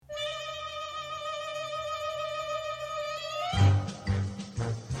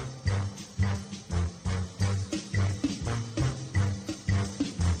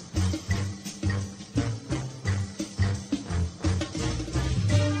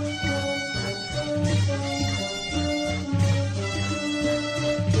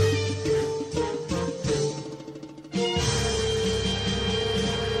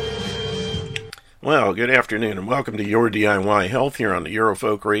Well, good afternoon and welcome to Your DIY Health here on the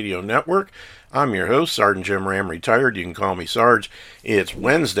Eurofolk Radio Network. I'm your host, Sergeant Jim Ram, retired. You can call me Sarge. It's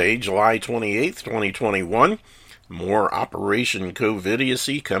Wednesday, July 28th, 2021. More Operation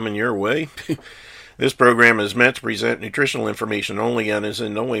COVIDiocy coming your way. This program is meant to present nutritional information only and is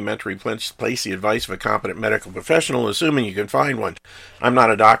in no way meant to replace the advice of a competent medical professional, assuming you can find one. I'm not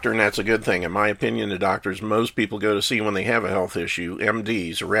a doctor, and that's a good thing. In my opinion, the doctors most people go to see when they have a health issue,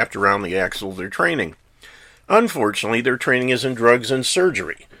 MDs, are wrapped around the axle of their training. Unfortunately, their training is in drugs and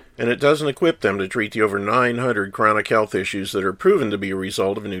surgery, and it doesn't equip them to treat the over 900 chronic health issues that are proven to be a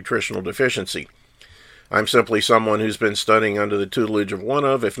result of a nutritional deficiency. I'm simply someone who's been studying under the tutelage of one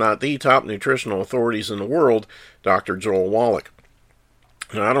of, if not the top nutritional authorities in the world, Dr. Joel Wallach.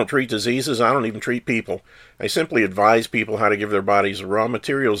 Now, I don't treat diseases, I don't even treat people. I simply advise people how to give their bodies the raw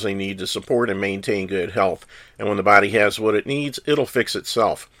materials they need to support and maintain good health. And when the body has what it needs, it'll fix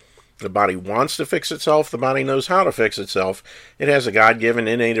itself. The body wants to fix itself. The body knows how to fix itself. It has a God-given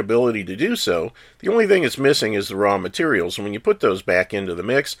innate ability to do so. The only thing it's missing is the raw materials. And when you put those back into the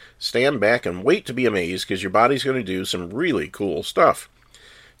mix, stand back and wait to be amazed because your body's going to do some really cool stuff.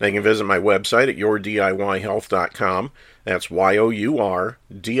 Now you can visit my website at yourdiyhealth.com. That's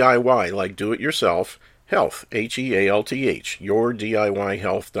YOUR-DIY, like do it yourself, health, HEALTH,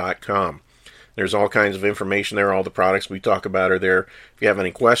 yourdiyhealth.com. There's all kinds of information there. All the products we talk about are there. If you have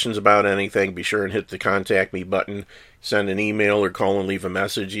any questions about anything, be sure and hit the contact me button. Send an email or call and leave a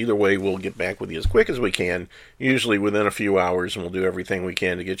message. Either way, we'll get back with you as quick as we can, usually within a few hours, and we'll do everything we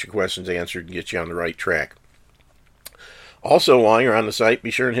can to get your questions answered and get you on the right track. Also, while you're on the site, be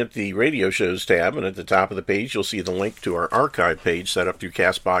sure and hit the radio shows tab, and at the top of the page, you'll see the link to our archive page set up through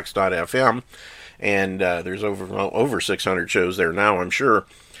castbox.fm, and there's over 600 shows there now, I'm sure.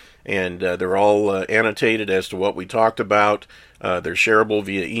 And they're all annotated as to what we talked about. They're shareable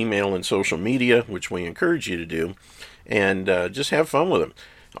via email and social media, which we encourage you to do. And just have fun with them.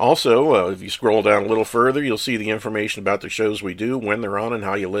 Also, if you scroll down a little further, you'll see the information about the shows we do, when they're on, and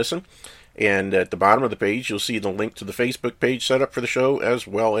how you listen. And at the bottom of the page, you'll see the link to the Facebook page set up for the show, as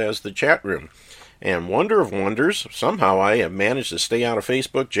well as the chat room. And wonder of wonders, somehow I have managed to stay out of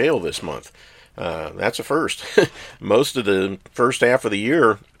Facebook jail this month. That's a first. Most of the first half of the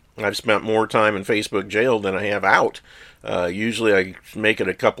year, I've spent more time in Facebook jail than I have out. Usually I make it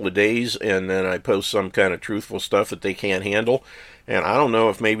a couple of days and then I post some kind of truthful stuff that they can't handle. And I don't know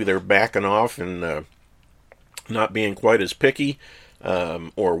if maybe they're backing off and not being quite as picky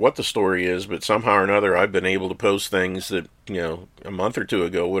or what the story is, but somehow or another I've been able to post things that, a month or two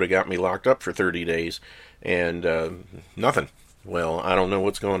ago would have got me locked up for 30 days and nothing. Well, I don't know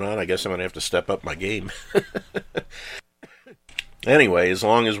what's going on. I guess I'm going to have to step up my game. Anyway, as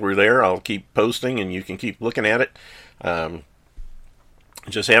long as we're there, I'll keep posting and you can keep looking at it.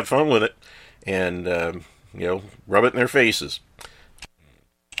 Just have fun with it and, rub it in their faces.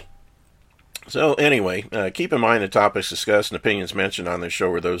 So anyway, keep in mind the topics discussed and opinions mentioned on this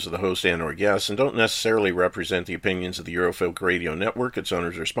show are those of the host and or guests and don't necessarily represent the opinions of the Eurofolk Radio Network, its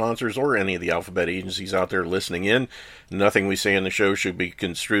owners or sponsors, or any of the alphabet agencies out there listening in. Nothing we say in the show should be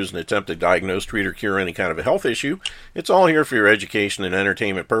construed as an attempt to diagnose, treat, or cure any kind of a health issue. It's all here for your education and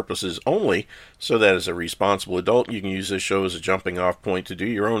entertainment purposes only, so that as a responsible adult, you can use this show as a jumping off point to do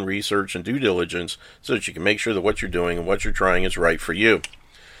your own research and due diligence so that you can make sure that what you're doing and what you're trying is right for you.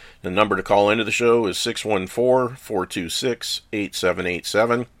 The number to call into the show is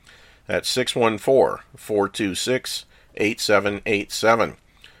 614-426-8787. That's 614-426-8787.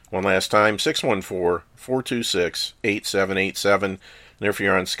 One last time, 614-426-8787. And if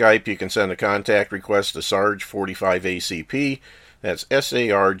you're on Skype, you can send a contact request to Sarge45ACP. That's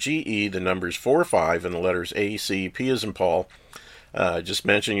SARGE, the numbers 45 and the letters ACP as in Paul. Just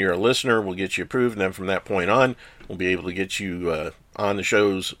mention you're a listener, we'll get you approved, and then from that point on, we'll be able to get you on the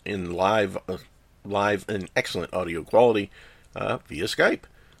shows in live and excellent audio quality via Skype.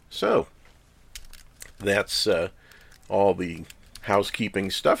 So, that's all the housekeeping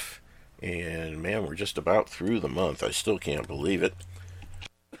stuff, and man, we're just about through the month. I still can't believe it.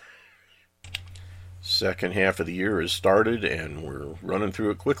 Second half of the year has started, and we're running through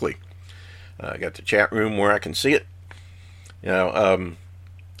it quickly. I got the chat room where I can see it.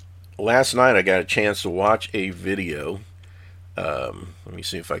 Last night I got a chance to watch a video. Let me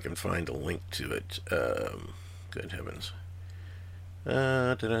see if I can find a link to it. Good heavens.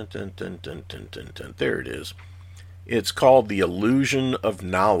 There it is. It's called The Illusion of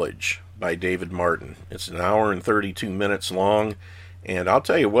Knowledge by David Martin. It's an hour and 32 minutes long. And I'll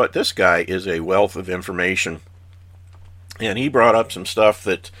tell you what, this guy is a wealth of information. And he brought up some stuff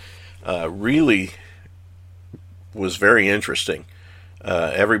that really was very interesting.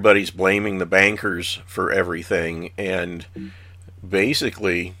 Everybody's blaming the bankers for everything, and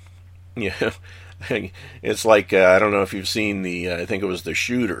basically, yeah, it's like I don't know if you've seen the I think it was The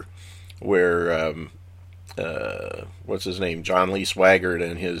Shooter, where what's his name, John Lee Swaggart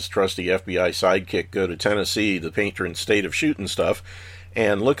and his trusty FBI sidekick go to Tennessee, the patron state of shooting stuff,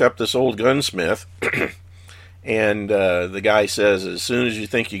 and look up this old gunsmith. And the guy says, as soon as you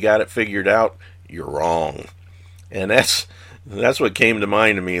think you got it figured out, you're wrong. And that's what came to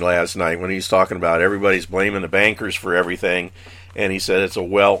mind to me last night when he's talking about everybody's blaming the bankers for everything. And he said it's a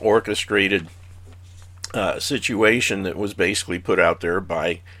well-orchestrated situation that was basically put out there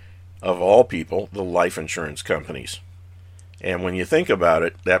by, of all people, the life insurance companies. And when you think about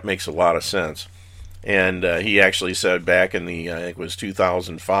it, that makes a lot of sense. And he actually said back in the, I think it was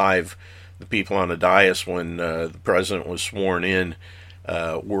 2005, the people on the dais when the president was sworn in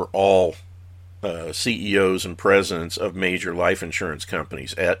were all CEOs and presidents of major life insurance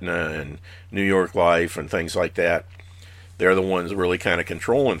companies, Aetna and New York Life and things like that. They're the ones really kind of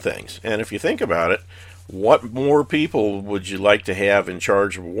controlling things. And if you think about it, what more people would you like to have in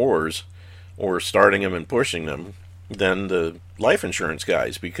charge of wars or starting them and pushing them than the life insurance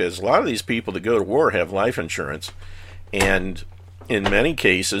guys? Because a lot of these people that go to war have life insurance, and in many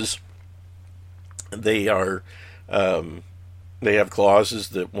cases they are they have clauses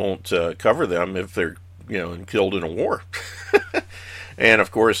that won't cover them if they're killed in a war. And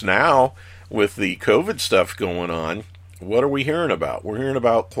of course now with the COVID stuff going on, what are we hearing about? We're hearing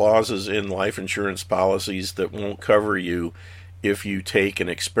about clauses in life insurance policies that won't cover you if you take an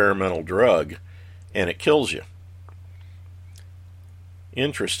experimental drug and it kills you.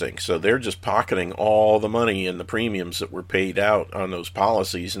 Interesting. So they're just pocketing all the money and the premiums that were paid out on those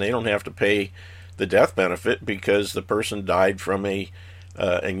policies, and they don't have to pay the death benefit because the person died from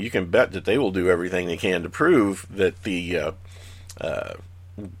and you can bet that they will do everything they can to prove that the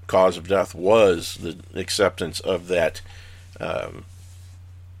cause of death was the acceptance of that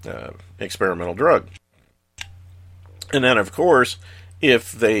experimental drug. And then, of course,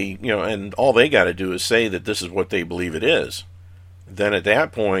 if they, and all they got to do is say that this is what they believe it is, then at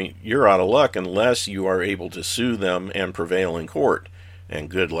that point, you're out of luck unless you are able to sue them and prevail in court. And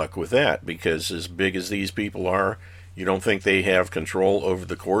good luck with that, because as big as these people are, you don't think they have control over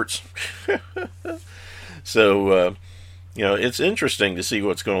the courts? So, it's interesting to see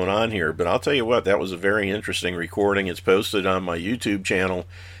what's going on here. But I'll tell you what, that was a very interesting recording. It's posted on my YouTube channel.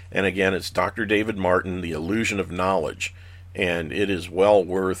 And again, it's Dr. David Martin, The Illusion of Knowledge. And it is well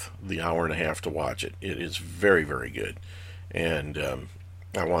worth the hour and a half to watch it. It is very, very good. And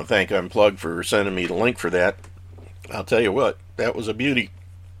I want to thank Unplugged for sending me the link for that. I'll tell you what, that was a beauty.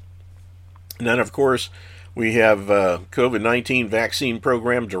 And then, of course, we have COVID-19 vaccine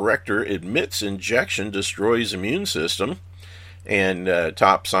program director admits injection destroys immune system. And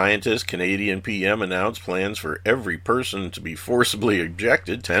top scientist, Canadian PM, announced plans for every person to be forcibly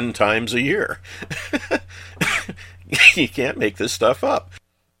injected 10 times a year. You can't make this stuff up.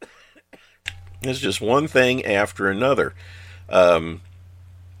 It's just one thing after another. When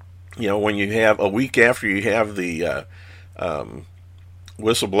you have a week after you have the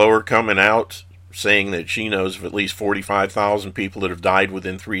whistleblower coming out saying that she knows of at least 45,000 people that have died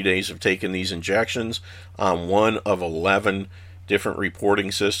within 3 days of taking these injections on one of 11 different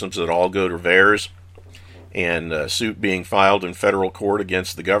reporting systems that all go to VAERS, and a suit being filed in federal court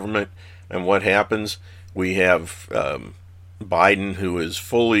against the government. And what happens? We have Biden, who is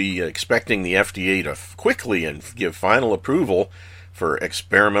fully expecting the FDA to quickly and give final approval for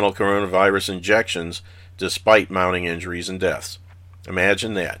experimental coronavirus injections despite mounting injuries and deaths.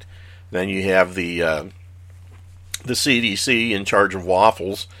 Imagine that. Then you have the CDC in charge of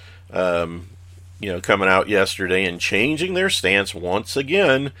waffles, coming out yesterday and changing their stance once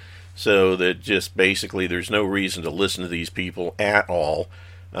again, so that just basically there's no reason to listen to these people at all.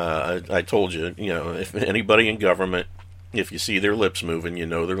 I told you, if anybody in government, if you see their lips moving, you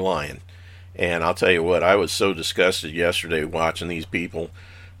know they're lying. And I'll tell you what, I was so disgusted yesterday watching these people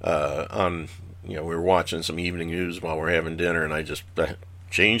we were watching some evening news while we're having dinner, and I just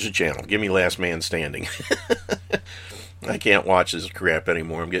changed the channel. Give me Last Man Standing. I can't watch this crap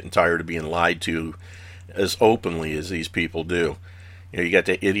anymore. I'm getting tired of being lied to as openly as these people do. You got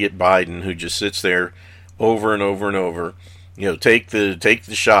the idiot Biden who just sits there over and over and over. Take the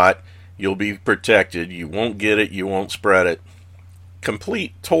shot. You'll be protected. You won't get it. You won't spread it.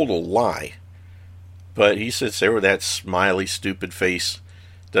 Complete, total lie. But he sits there with that smiley, stupid face.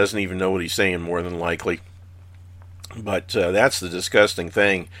 Doesn't even know what he's saying, more than likely. But that's the disgusting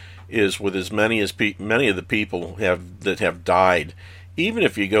thing, is with as many of the people that have died, even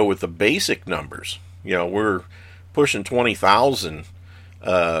if you go with the basic numbers, we're pushing 20,000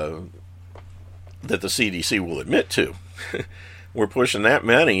 that the CDC will admit to. We're pushing that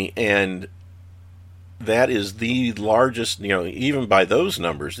many, and that is the largest, even by those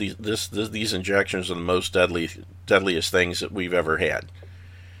numbers, these injections are the most deadliest things that we've ever had.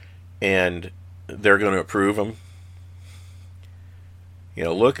 And they're going to approve them.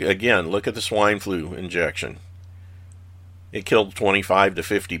 Look at the swine flu injection. It killed 25 to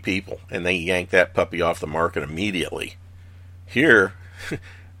 50 people, and they yanked that puppy off the market immediately. Here,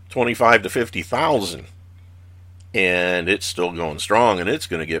 25 to 50,000, and it's still going strong, and it's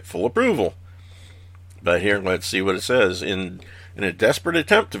going to get full approval. But here, let's see what it says. In a desperate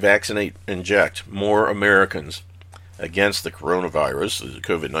attempt to inject more Americans against the coronavirus, the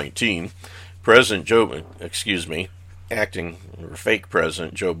COVID-19, fake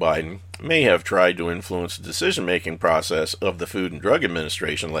President Joe Biden may have tried to influence the decision-making process of the Food and Drug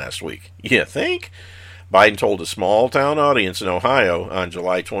Administration last week. You think? Biden told a small-town audience in Ohio on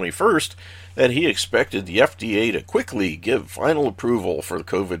July 21st that he expected the FDA to quickly give final approval for the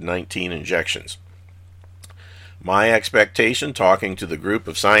COVID-19 injections. My expectation, talking to the group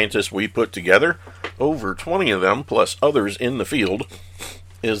of scientists we put together, over 20 of them plus others in the field,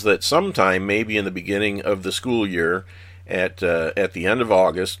 is that sometime maybe in the beginning of the school year, at the end of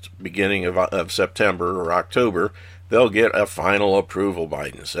August, beginning of September or October, they'll get a final approval,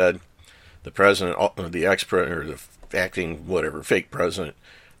 Biden said. The president, the acting fake president,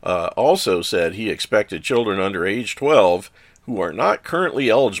 also said he expected children under age 12 who are not currently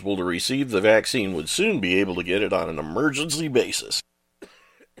eligible to receive the vaccine would soon be able to get it on an emergency basis.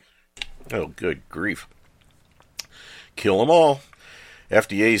 Oh, good grief. Kill them all.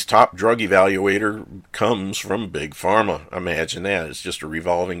 FDA's top drug evaluator comes from Big Pharma. Imagine that. It's just a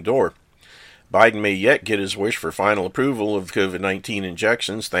revolving door. Biden may yet get his wish for final approval of COVID-19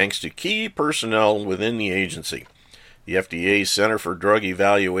 injections thanks to key personnel within the agency. The FDA's Center for Drug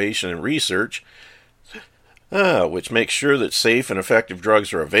Evaluation and Research, which makes sure that safe and effective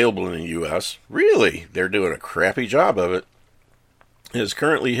drugs are available in the U.S. Really? They're doing a crappy job of it. Is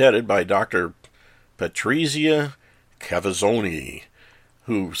currently headed by Dr. Patrizia Cavazzoni,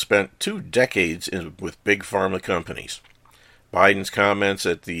 who spent 2 decades with big pharma companies. Biden's comments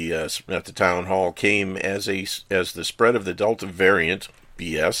at the town hall came as the spread of the Delta variant,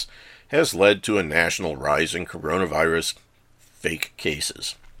 BS, has led to a national rise in coronavirus fake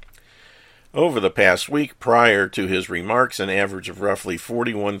cases. Over the past week, prior to his remarks, an average of roughly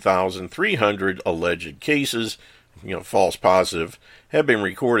 41,300 alleged cases, false positive, have been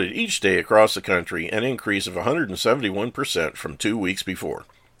recorded each day across the country, an increase of 171% from 2 weeks before.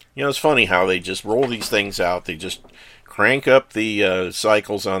 It's funny how they just roll these things out. They just crank up the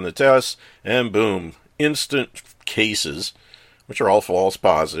cycles on the tests, and boom, instant cases, which are all false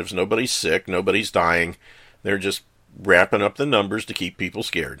positives. Nobody's sick, nobody's dying. They're just wrapping up the numbers to keep people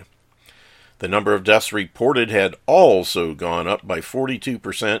scared. The number of deaths reported had also gone up by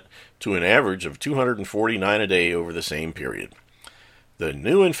 42% to an average of 249 a day over the same period. The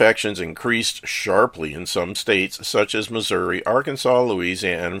new infections increased sharply in some states such as Missouri, Arkansas,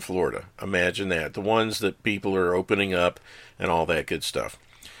 Louisiana, and Florida. Imagine that. The ones that people are opening up and all that good stuff.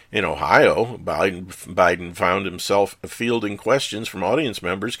 In Ohio, Biden found himself fielding questions from audience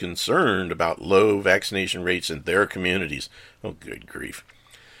members concerned about low vaccination rates in their communities. Oh, good grief.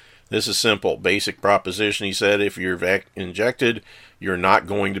 This is simple, basic proposition. He said, if you're injected, you're not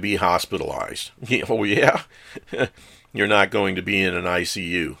going to be hospitalized. Oh, yeah? You're not going to be in an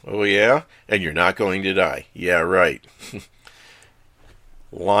ICU. Oh, yeah? And you're not going to die. Yeah, right.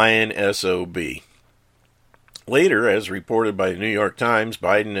 Lion SOB. Later, as reported by the New York Times,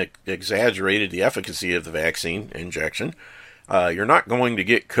 Biden exaggerated the efficacy of the vaccine injection. You're not going to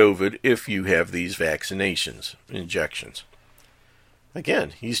get COVID if you have these injections.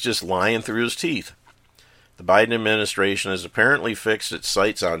 Again, he's just lying through his teeth. The Biden administration has apparently fixed its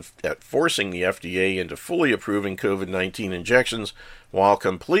sights at forcing the FDA into fully approving COVID-19 injections while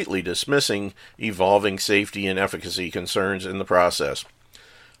completely dismissing evolving safety and efficacy concerns in the process.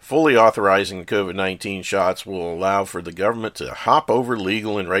 Fully authorizing the COVID-19 shots will allow for the government to hop over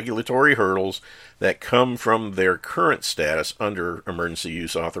legal and regulatory hurdles that come from their current status under emergency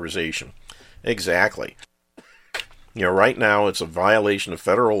use authorization. Exactly. Right now it's a violation of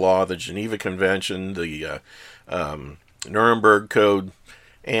federal law, the Geneva Convention, the Nuremberg Code,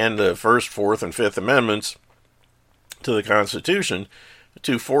 and the First, Fourth, and Fifth Amendments to the Constitution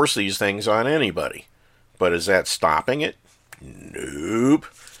to force these things on anybody. But is that stopping it? Nope.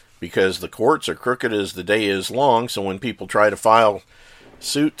 Because the courts are crooked as the day is long, so when people try to file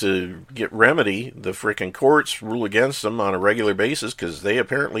suit to get remedy, the frickin' courts rule against them on a regular basis because they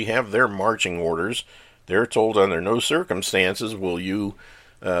apparently have their marching orders. they're told under no circumstances will you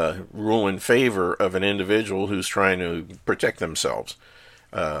rule in favor of an individual who's trying to protect themselves.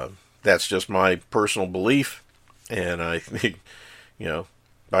 That's just my personal belief, and I think,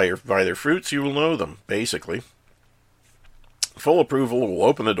 by their fruits you will know them, basically. Full approval will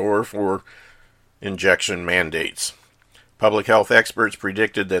open the door for injection mandates. Public health experts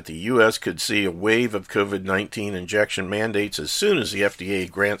predicted that the U.S. could see a wave of COVID-19 injection mandates as soon as the FDA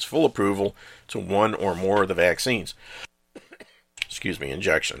grants full approval to one or more of the vaccines.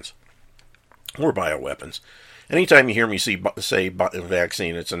 Injections. Or bioweapons. Anytime you hear me say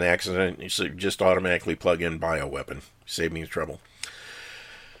vaccine, it's an accident. You just automatically plug in bioweapon. Save me the trouble.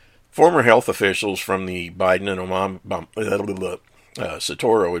 Former health officials from the Biden and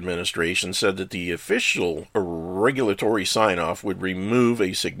Sotoro administration said that the official regulatory sign-off would remove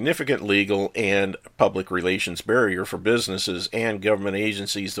a significant legal and public relations barrier for businesses and government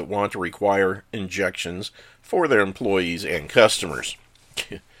agencies that want to require injections for their employees and customers.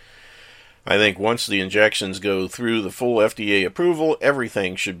 I think once the injections go through the full FDA approval,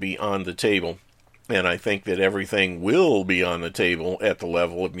 everything should be on the table. And I think that everything will be on the table at the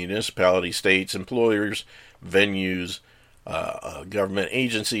level of municipalities, states, employers, venues, government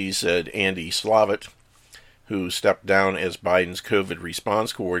agencies, said Andy Slavitt, who stepped down as Biden's COVID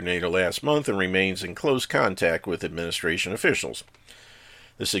response coordinator last month and remains in close contact with administration officials.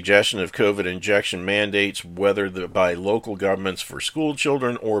 The suggestion of COVID injection mandates, whether by local governments for school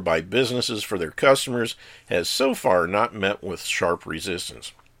children or by businesses for their customers, has so far not met with sharp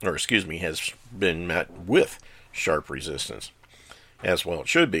resistance. Has been met with sharp resistance. As well it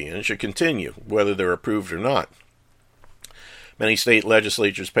should be, and it should continue, whether they're approved or not. Many state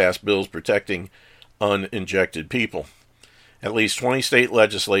legislatures passed bills protecting uninjected people. At least 20 state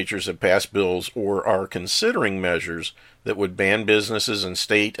legislatures have passed bills or are considering measures that would ban businesses and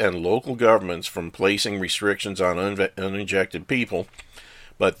state and local governments from placing restrictions on uninjected people,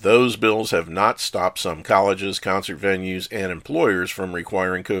 but those bills have not stopped some colleges, concert venues, and employers from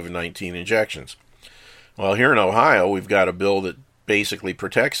requiring COVID-19 injections. Well, here in Ohio, we've got a bill that basically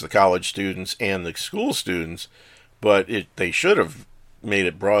protects the college students and the school students, but they should have made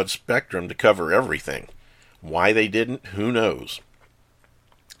it broad spectrum to cover everything. Why they didn't, who knows?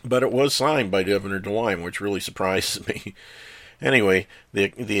 But it was signed by Governor DeWine, which really surprises me. Anyway,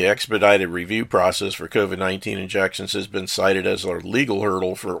 the expedited review process for COVID-19 injections has been cited as a legal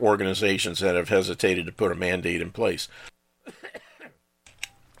hurdle for organizations that have hesitated to put a mandate in place.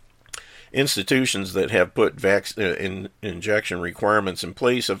 Institutions that have put injection requirements in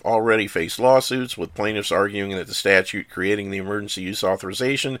place have already faced lawsuits, with plaintiffs arguing that the statute creating the emergency use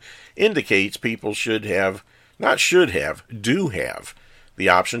authorization indicates people do have the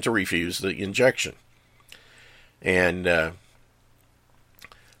option to refuse the injection. And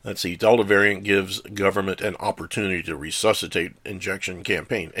let's see, Delta variant gives government an opportunity to resuscitate injection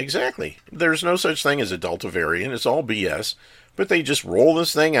campaign. Exactly. There's no such thing as a Delta variant. It's all BS. But they just roll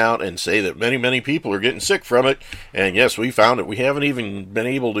this thing out and say that many, many people are getting sick from it. And yes, we found it. We haven't even been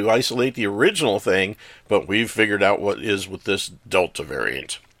able to isolate the original thing, but we've figured out what is with this Delta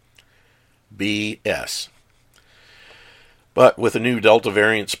variant. BS. But with the new Delta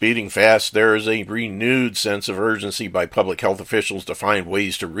variant speeding fast, there is a renewed sense of urgency by public health officials to find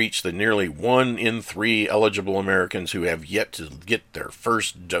ways to reach the nearly 1 in 3 eligible Americans who have yet to get their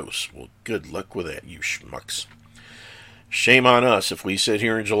first dose. Well, good luck with that, you schmucks. Shame on us if we sit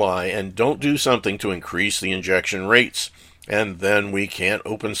here in July and don't do something to increase the injection rates. And then we can't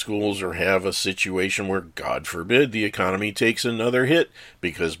open schools or have a situation where, God forbid, the economy takes another hit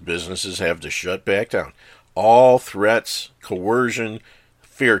because businesses have to shut back down. All threats, coercion,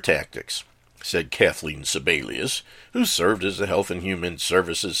 fear tactics, said Kathleen Sebelius, who served as the Health and Human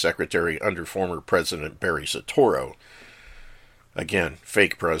Services Secretary under former President Barry Soetoro. Again,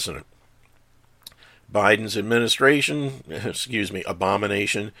 fake president. Biden's abomination,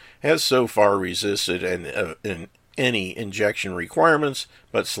 has so far resisted any injection requirements,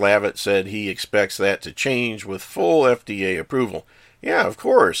 but Slavitt said he expects that to change with full FDA approval. Yeah, of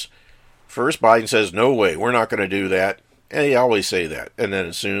course. First, Biden says, no way, we're not going to do that. And they always say that. And then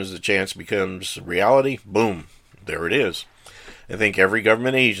as soon as the chance becomes reality, boom, there it is. I think every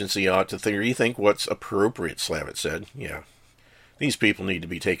government agency ought to rethink what's appropriate, Slavitt said. Yeah, these people need to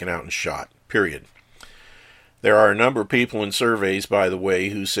be taken out and shot, period. There are a number of people in surveys, by the way,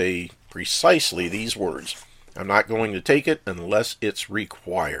 who say precisely these words. I'm not going to take it unless it's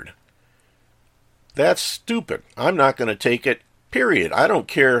required. That's stupid. I'm not going to take it, period. I don't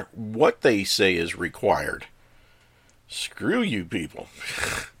care what they say is required. Screw you people.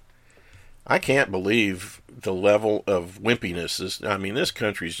 I can't believe the level of wimpiness. This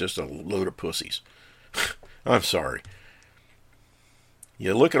country's just a load of pussies. I'm sorry.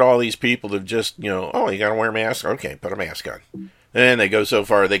 You look at all these people that just, oh, you got to wear a mask? Okay, put a mask on. And they go so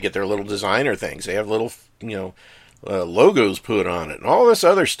far, they get their little designer things. They have little, logos put on it and all this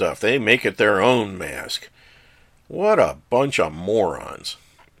other stuff. They make it their own mask. What a bunch of morons.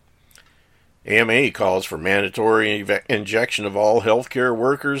 AMA calls for mandatory injection of all healthcare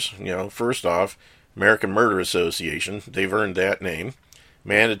workers. First off, American Murder Association, they've earned that name.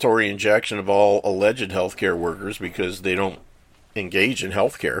 Mandatory injection of all alleged healthcare workers because they don't engage in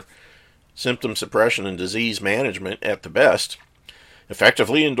healthcare. Symptom suppression and disease management at the best.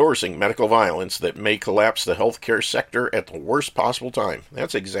 Effectively endorsing medical violence that may collapse the healthcare sector at the worst possible time.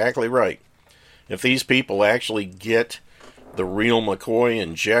 That's exactly right. If these people actually get the real McCoy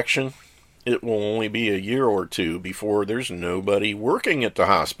injection, it will only be a year or two before there's nobody working at the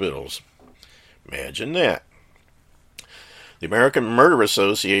hospitals. Imagine that. The American Murder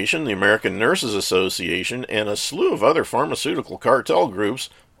Association, the American Nurses Association, and a slew of other pharmaceutical cartel groups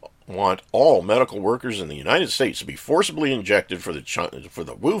want all medical workers in the United States to be forcibly injected for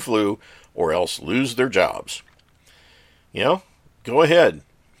the Wu flu or else lose their jobs. Go ahead.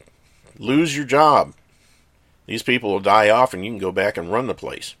 Lose your job. These people will die off and you can go back and run the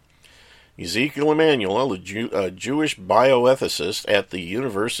place. Ezekiel Emanuel, a Jewish bioethicist at the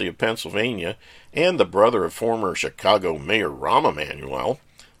University of Pennsylvania and the brother of former Chicago Mayor Rahm Emanuel,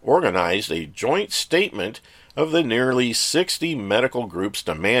 organized a joint statement of the nearly 60 medical groups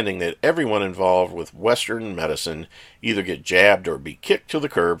demanding that everyone involved with Western medicine either get jabbed or be kicked to the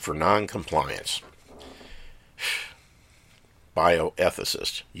curb for non-compliance.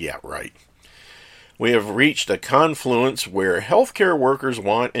 Bioethicist. Yeah, right. We have reached a confluence where healthcare workers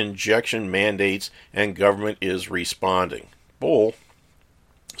want injection mandates and government is responding. Bull.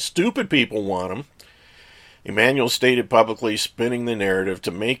 Stupid people want them. Emanuel stated publicly, spinning the narrative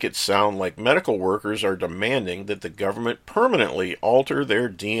to make it sound like medical workers are demanding that the government permanently alter their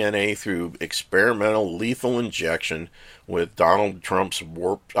DNA through experimental lethal injection with Donald Trump's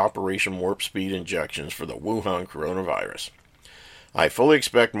Operation Warp Speed injections for the Wuhan coronavirus. I fully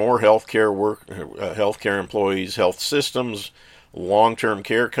expect more healthcare employees, health systems, long-term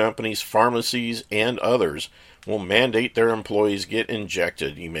care companies, pharmacies, and others will mandate their employees get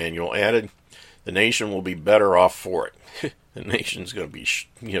injected, Emanuel added. The nation will be better off for it. The nation's going to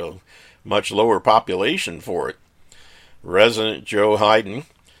be, much lower population for it. Resident Joe Hayden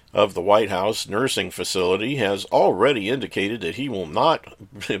of the White House nursing facility has already indicated that he will not,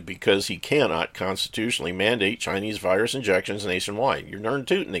 because he cannot constitutionally mandate Chinese virus injections nationwide. You're darn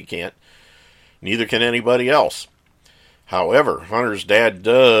tootin' they can't. Neither can anybody else. However, Hunter's dad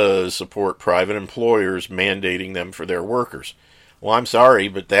does support private employers mandating them for their workers. Well, I'm sorry,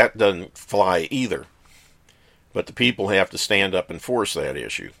 but that doesn't fly either. But the people have to stand up and force that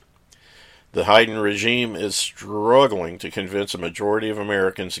issue. The Hayden regime is struggling to convince a majority of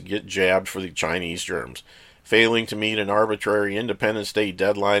Americans to get jabbed for the Chinese germs. Failing to meet an arbitrary Independence Day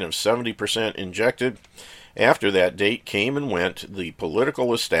deadline of 70% injected, after that date came and went, the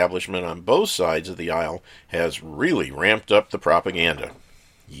political establishment on both sides of the aisle has really ramped up the propaganda.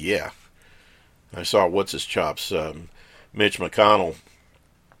 Yeah. I saw what's-his-chops, Mitch McConnell,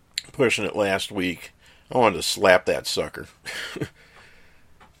 pushing it last week. I wanted to slap that sucker.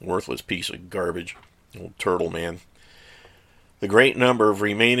 Worthless piece of garbage. Old turtle man. The great number of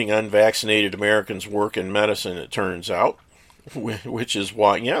remaining unvaccinated Americans work in medicine, it turns out. Which is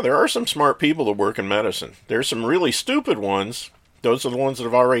why, there are some smart people that work in medicine. There's some really stupid ones. Those are the ones that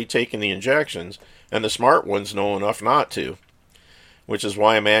have already taken the injections. And the smart ones know enough not to. Which is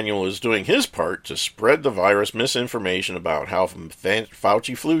why Emanuel is doing his part to spread the virus misinformation about how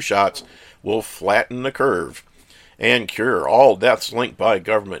Fauci flu shots will flatten the curve and cure all deaths linked by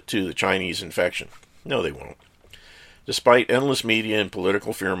government to the Chinese infection. No, they won't. Despite endless media and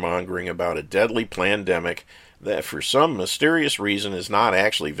political fear-mongering about a deadly pandemic that for some mysterious reason is not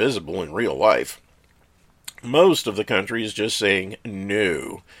actually visible in real life, most of the country is just saying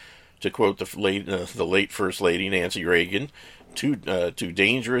no, to quote the late First Lady Nancy Reagan, to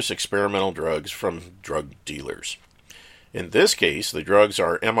dangerous experimental drugs from drug dealers. In this case, the drugs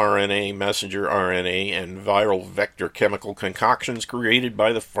are mRNA, messenger RNA, and viral vector chemical concoctions created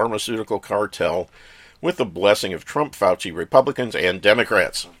by the pharmaceutical cartel with the blessing of Trump, Fauci, Republicans, and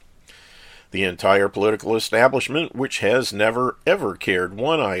Democrats. The entire political establishment, which has never ever cared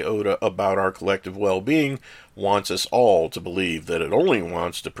one iota about our collective well-being, wants us all to believe that it only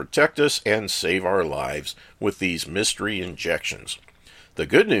wants to protect us and save our lives with these mystery injections. The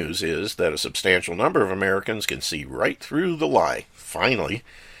good news is that a substantial number of Americans can see right through the lie, finally.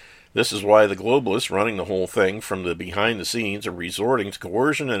 This is why the globalists running the whole thing from the behind the scenes are resorting to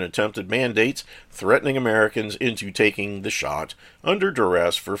coercion and attempted mandates, threatening Americans into taking the shot under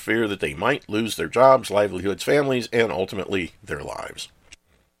duress for fear that they might lose their jobs, livelihoods, families, and ultimately their lives.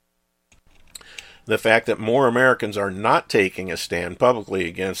 The fact that more Americans are not taking a stand publicly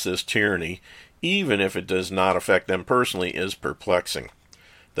against this tyranny, even if it does not affect them personally, is perplexing.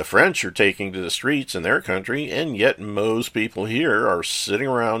 The French are taking to the streets in their country, and yet most people here are sitting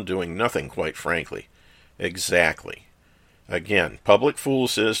around doing nothing, quite frankly. Exactly. Again, public pool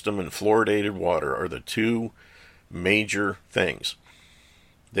system and fluoridated water are the two major things.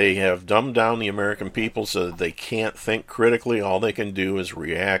 They have dumbed down the American people so that they can't think critically. All they can do is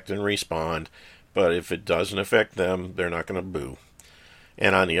react and respond, but if it doesn't affect them, they're not going to boo.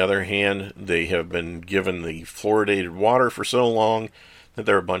 And on the other hand, they have been given the fluoridated water for so long that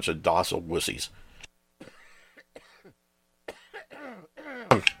they're a bunch of docile wussies.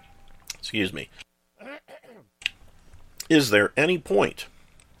 Excuse me. Is there any point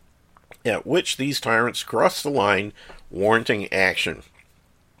at which these tyrants cross the line warranting action?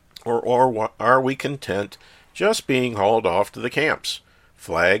 Or are we content just being hauled off to the camps,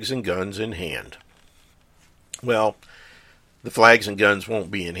 flags and guns in hand? Well, the flags and guns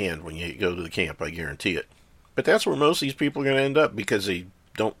won't be in hand when you go to the camp, I guarantee it. But that's where most of these people are going to end up because they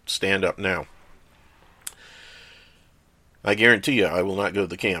don't stand up now. I guarantee you I will not go to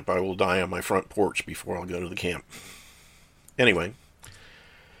the camp. I will die on my front porch before I'll go to the camp. Anyway,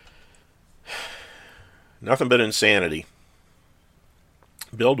 nothing but insanity.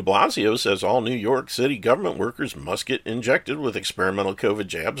 Bill de Blasio says all New York City government workers must get injected with experimental COVID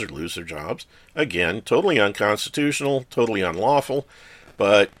jabs or lose their jobs. Again, totally unconstitutional, totally unlawful,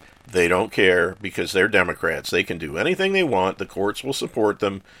 but they don't care because they're Democrats. They can do anything they want. The courts will support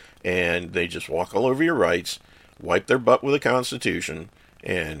them, and they just walk all over your rights, wipe their butt with the Constitution,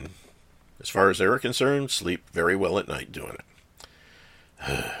 and as far as they're concerned, sleep very well at night doing it.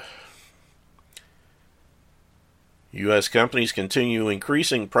 U.S. companies continue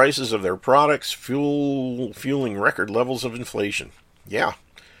increasing prices of their products, fueling record levels of inflation. Yeah.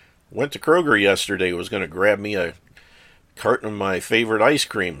 Went to Kroger yesterday, was going to grab me a carton of my favorite ice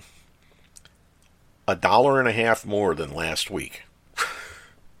cream. $1.50 more than last week. Of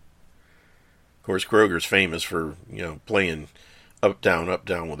course, Kroger's famous for, playing up down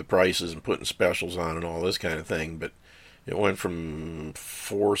with the prices and putting specials on and all this kind of thing, but it went from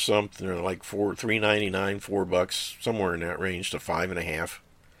 $3.99, $4, somewhere in that range, to $5.50.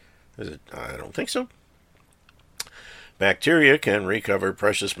 Is it? I don't think so. Bacteria can recover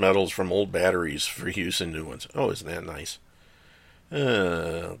precious metals from old batteries for use in new ones. Oh, isn't that nice?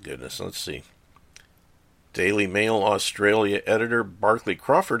 Oh, goodness. Let's see. Daily Mail Australia editor Barclay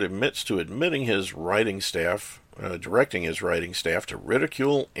Crawford admits to directing his writing staff to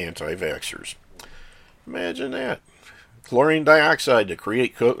ridicule anti-vaxxers. Imagine that. Chlorine dioxide to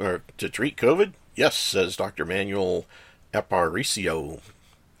treat COVID? Yes, says Dr. Manuel Aparicio.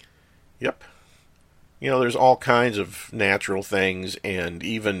 Yep. There's all kinds of natural things and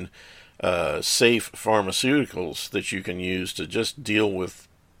even safe pharmaceuticals that you can use to just deal with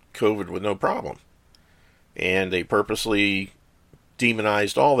COVID with no problem. And they purposely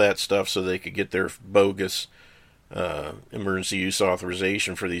demonized all that stuff so they could get their bogus emergency use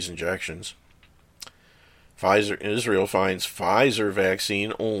authorization for these injections. Israel finds Pfizer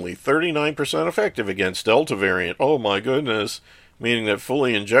vaccine only 39% effective against Delta variant. Oh my goodness. Meaning that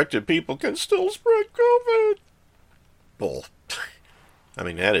fully injected people can still spread COVID. Bull. I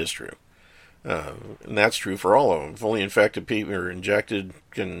mean, that is true. And that's true for all of them. Fully infected people who are injected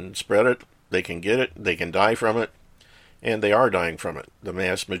can spread it. They can get it. They can die from it. And they are dying from it. The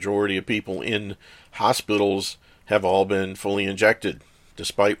vast majority of people in hospitals have all been fully injected,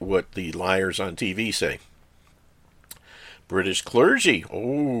 despite what the liars on TV say. British clergy.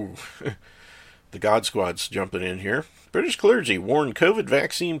 Oh, the God Squad's jumping in here. British clergy warn COVID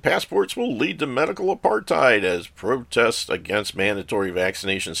vaccine passports will lead to medical apartheid as protests against mandatory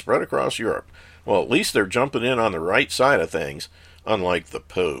vaccination spread across Europe. Well, at least they're jumping in on the right side of things, unlike the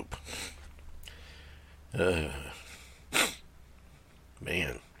Pope.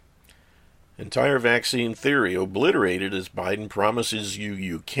 Man. Entire vaccine theory obliterated as Biden promises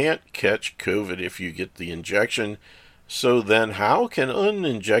you can't catch COVID if you get the injection. So then how can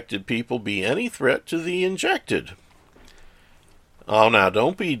uninjected people be any threat to the injected? Oh, now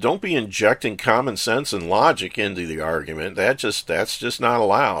don't be injecting common sense and logic into the argument. That's just not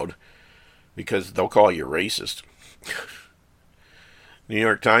allowed because they'll call you racist. New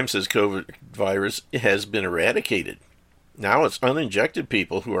York Times says COVID virus has been eradicated. Now it's uninjected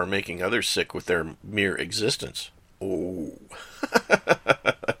people who are making others sick with their mere existence. Oh.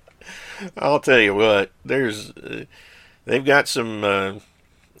 I'll tell you what, they've got some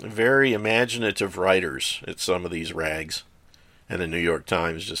very imaginative writers at some of these rags, and the New York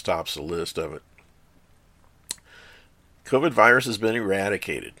Times just tops the list of it. COVID virus has been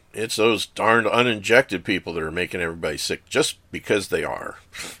eradicated. It's those darned uninjected people that are making everybody sick just because they are.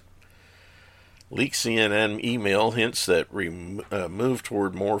 Leaked CNN email hints that move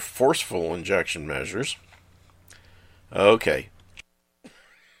toward more forceful injection measures. Okay.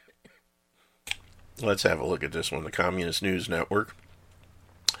 Let's have a look at this one. The Communist News Network.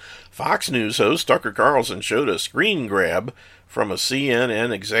 Fox News host Tucker Carlson showed a screen grab from a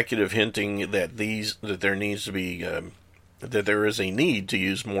CNN executive hinting that there is a need to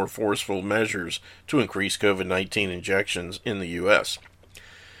use more forceful measures to increase COVID-19 injections in the U.S.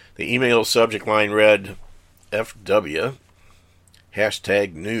 The email subject line read, FW,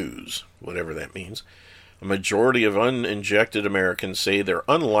 #news, whatever that means. A majority of uninjected Americans say they're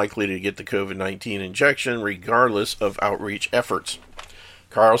unlikely to get the COVID-19 injection regardless of outreach efforts.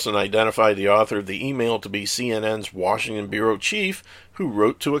 Carlson identified the author of the email to be CNN's Washington bureau chief, who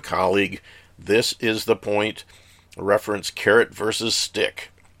wrote to a colleague, "This is the point," reference carrot versus stick.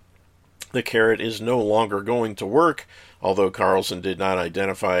 The carrot is no longer going to work. Although Carlson did not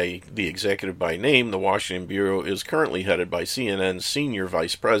identify the executive by name, the Washington bureau is currently headed by CNN's senior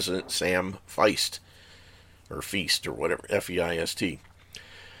vice president, Sam Feist, or Feast, or whatever, F-E-I-S-T.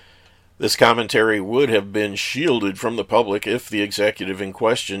 This commentary would have been shielded from the public if the executive in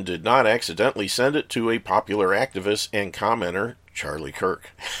question did not accidentally send it to a popular activist and commenter, Charlie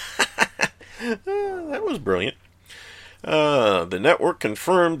Kirk. That was brilliant. The network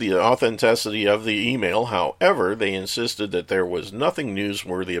confirmed the authenticity of the email. However, they insisted that there was nothing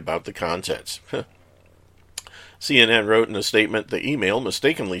newsworthy about the contents. CNN wrote in a statement the email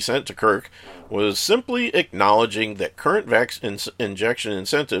mistakenly sent to Kirk was simply acknowledging that current injection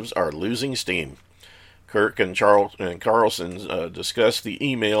incentives are losing steam. Kirk and Carlson discussed the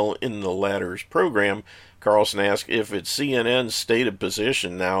email in the latter's program. Carlson asked if it's CNN's stated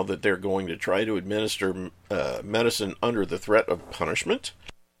position now that they're going to try to administer medicine under the threat of punishment.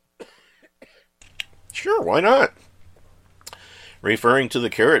 Sure, why not? Referring to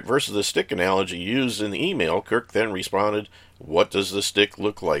the carrot versus the stick analogy used in the email, Kirk then responded, "What does the stick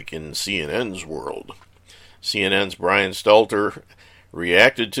look like in CNN's world?" CNN's Brian Stelter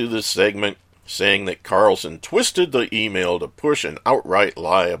reacted to this segment, saying that Carlson twisted the email to push an outright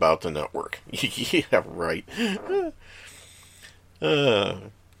lie about the network. Yeah, right.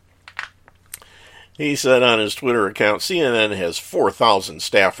 He said on his Twitter account, CNN has 4,000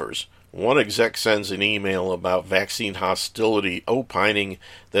 staffers. One exec sends an email about vaccine hostility, opining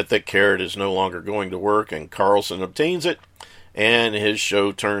that the carrot is no longer going to work, and Carlson obtains it, and his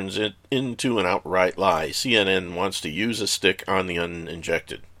show turns it into an outright lie. CNN wants to use a stick on the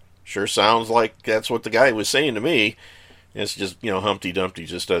uninjected. Sure sounds like that's what the guy was saying to me. It's just, Humpty Dumpty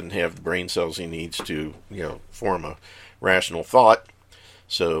just doesn't have the brain cells he needs to, form a rational thought.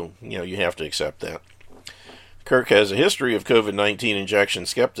 So, you have to accept that. Kirk has a history of COVID-19 injection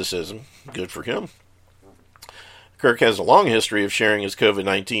skepticism. Good for him. Kirk has a long history of sharing his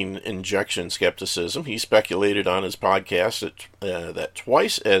COVID-19 injection skepticism. He speculated on his podcast that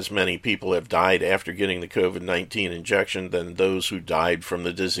twice as many people have died after getting the COVID-19 injection than those who died from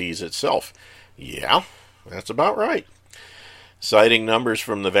the disease itself. Yeah, that's about right. Citing numbers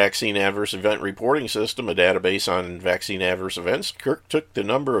from the Vaccine Adverse Event Reporting System, a database on vaccine adverse events, Kirk took the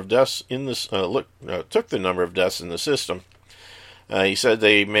number of deaths in the system. He said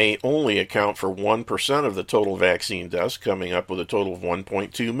they may only account for 1% of the total vaccine deaths, coming up with a total of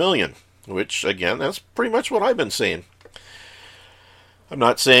 1.2 million, which, again, that's pretty much what I've been saying. I'm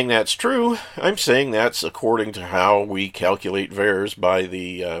not saying that's true. I'm saying that's according to how we calculate VAERS by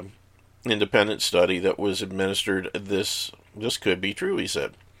the independent study that was administered. This could be true, he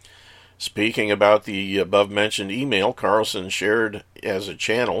said. Speaking about the above-mentioned email, Carlson shared as a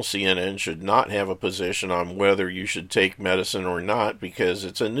channel, CNN should not have a position on whether you should take medicine or not because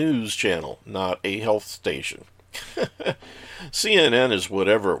it's a news channel, not a health station. CNN is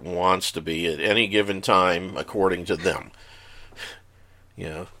whatever it wants to be at any given time, according to them.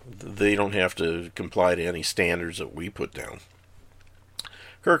 They don't have to comply to any standards that we put down.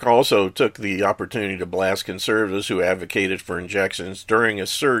 Kirk also took the opportunity to blast conservatives who advocated for injections during a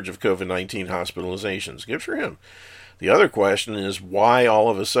surge of COVID-19 hospitalizations. Good for him. The other question is why all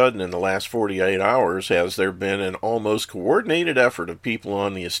of a sudden in the last 48 hours has there been an almost coordinated effort of people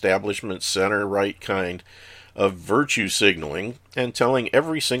on the establishment center-right kind of virtue signaling and telling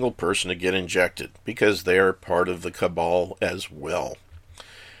every single person to get injected because they are part of the cabal as well.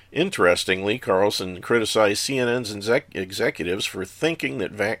 Interestingly, Carlson criticized CNN's executives for thinking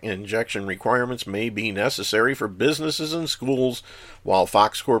that injection requirements may be necessary for businesses and schools, while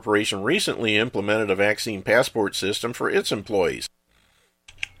Fox Corporation recently implemented a vaccine passport system for its employees.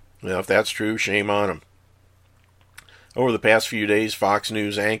 Now, if that's true, shame on them. Over the past few days, Fox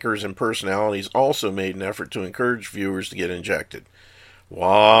News anchors and personalities also made an effort to encourage viewers to get injected,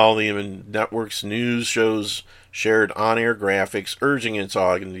 while the network's news shows shared on-air graphics urging its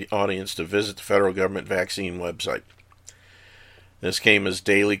audience to visit the federal government vaccine website. This came as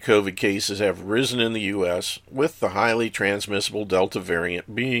daily COVID cases have risen in the U.S., with the highly transmissible Delta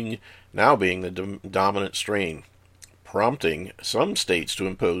variant being the dominant strain, prompting some states to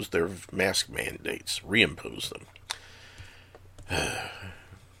impose their mask mandates, reimpose them.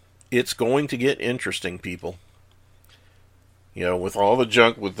 It's going to get interesting, people. You know, with all the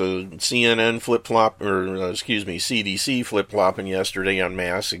junk with the CNN flip-flop, CDC flip-flopping yesterday on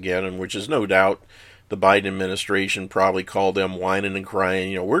masks again, and which is no doubt the Biden administration probably called them whining and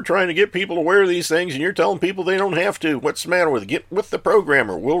crying. You know, we're trying to get people to wear these things, and you're telling people they don't have to. What's the matter with it? Get with the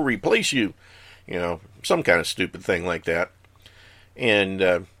program or we'll replace you. You know, some kind of stupid thing like that.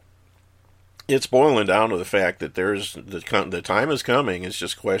 And it's boiling down to the fact that the time is coming. It's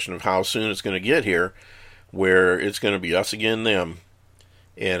just a question of how soon it's going to get here, where it's going to be us again them,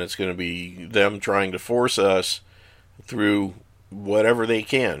 and it's going to be them trying to force us through whatever they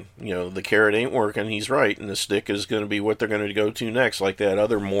can. You know, the carrot ain't working, he's right, and the stick is going to be what they're going to go to next, like that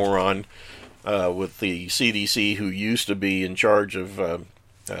other moron with the CDC who used to be in charge of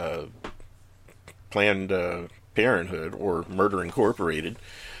Planned Parenthood, or Murder Incorporated,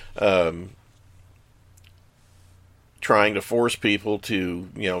 trying to force people to,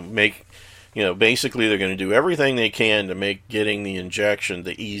 basically they're going to do everything they can to make getting the injection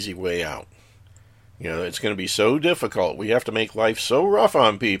the easy way out. You know, it's going to be so difficult. We have to make life so rough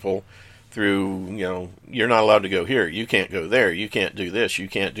on people through, you're not allowed to go here. You can't go there. You can't do this. You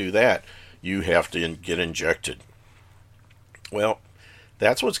can't do that. You have to get injected. Well,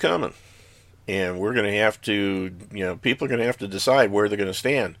 that's what's coming. And we're going to have to, people are going to have to decide where they're going to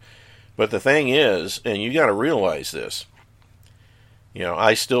stand. But the thing is, and you got to realize this,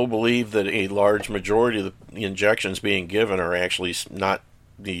 I still believe that a large majority of the injections being given are actually not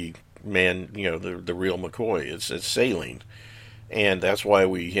the the real McCoy. It's saline. And that's why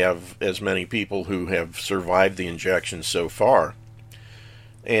we have as many people who have survived the injection so far.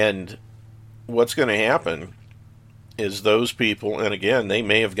 And what's going to happen is those people, and again, they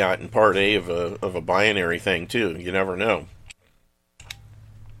may have gotten part A of a binary thing too. You never know.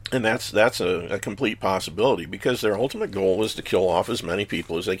 And that's a complete possibility, because their ultimate goal is to kill off as many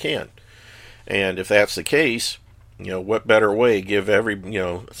people as they can. And if that's the case, what better way? Give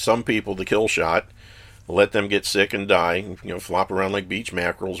some people the kill shot, let them get sick and die, flop around like beach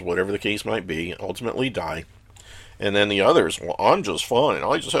mackerels, whatever the case might be, ultimately die. And then the others, well, I'm just fine.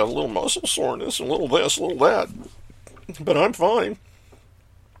 I just had a little muscle soreness, a little this, a little that, but I'm fine.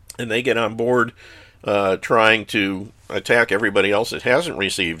 And they get on board trying to attack everybody else that hasn't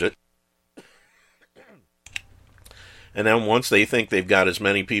received it. And then once they think they've got as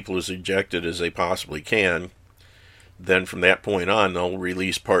many people as injected as they possibly can, then from that point on, they'll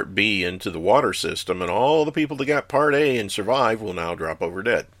release Part B into the water system, and all the people that got Part A and survived will now drop over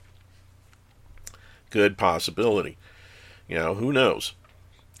dead. Good possibility. Who knows?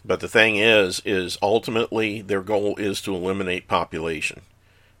 But the thing is ultimately their goal is to eliminate population.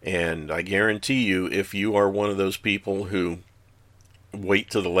 And I guarantee you, if you are one of those people who wait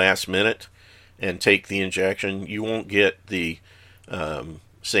to the last minute and take the injection, you won't get the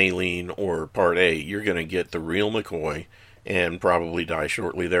saline or Part A. You're going to get the real McCoy and probably die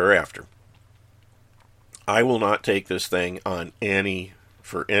shortly thereafter. I will not take this thing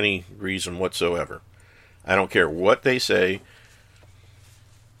for any reason whatsoever. I don't care what they say.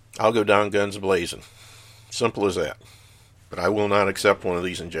 I'll go down guns blazing. Simple as that. But I will not accept one of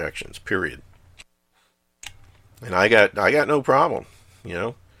these injections, period. And I got no problem,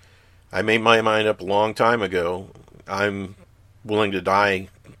 I made my mind up a long time ago. I'm willing to die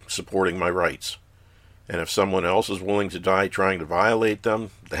supporting my rights. And if someone else is willing to die trying to violate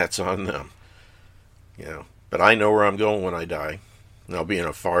them, that's on them. But I know where I'm going when I die. And I'll be in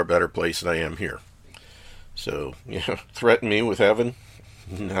a far better place than I am here. So, threaten me with heaven,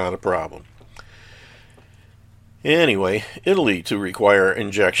 not a problem. Anyway, Italy to require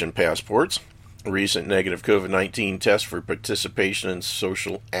injection passports. A recent negative COVID-19 test for participation in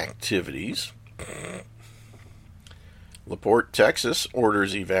social activities. LaPorte, Texas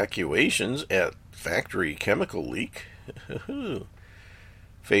orders evacuations at factory chemical leak.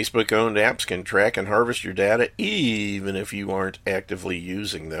 Facebook-owned apps can track and harvest your data even if you aren't actively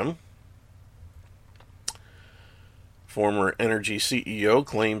using them. Former Energy CEO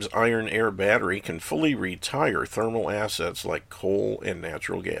claims iron air battery can fully retire thermal assets like coal and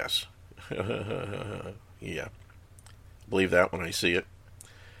natural gas. Yeah, believe that when I see it.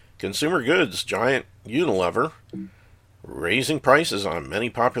 Consumer goods giant Unilever raising prices on many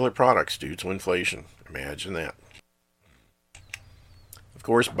popular products due to inflation. Imagine that. Of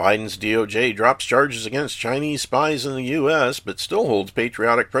course, Biden's DOJ drops charges against Chinese spies in the U.S., but still holds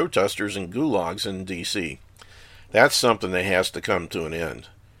patriotic protesters in gulags in D.C. That's something that has to come to an end.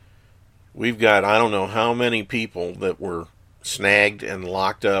 We've got, I don't know how many people that were snagged and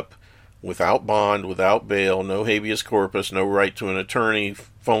locked up without bond, without bail, no habeas corpus, no right to an attorney,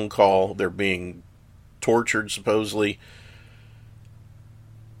 phone call. They're being tortured, supposedly,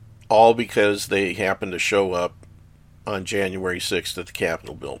 all because they happened to show up on January 6th at the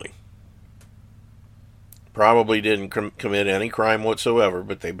Capitol building. Probably didn't commit any crime whatsoever,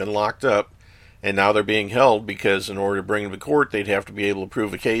 but they've been locked up, and now they're being held because in order to bring them to court, they'd have to be able to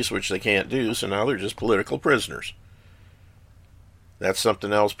prove a case, which they can't do, so now they're just political prisoners. That's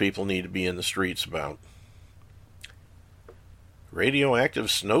something else people need to be in the streets about.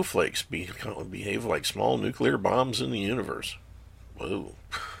 Radioactive snowflakes behave like small nuclear bombs in the universe. Whoa.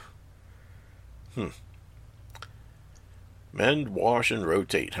 Mend, wash, and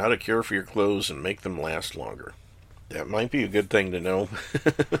rotate. How to care for your clothes and make them last longer. That might be a good thing to know.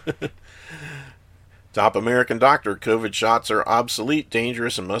 Top American doctor. COVID shots are obsolete,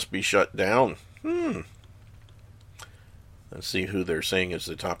 dangerous, and must be shut down. Let's see who they're saying is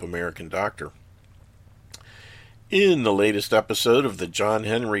the top American doctor. In the latest episode of the John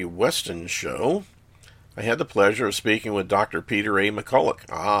Henry Weston Show, I had the pleasure of speaking with Dr. Peter A.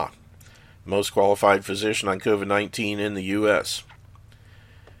 McCulloch. Most qualified physician on COVID-19 in the U.S.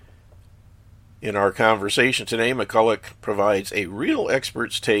 In our conversation today, McCulloch provides a real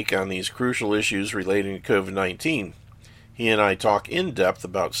expert's take on these crucial issues relating to COVID-19. He and I talk in depth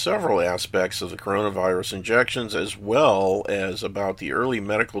about several aspects of the coronavirus injections, as well as about the early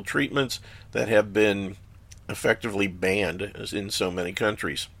medical treatments that have been effectively banned in so many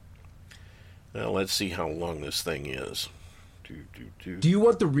countries. Now, let's see how long this thing is. Do you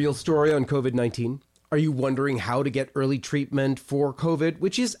want the real story on COVID-19? Are you wondering how to get early treatment for COVID,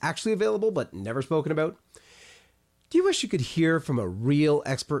 which is actually available but never spoken about? Do you wish you could hear from a real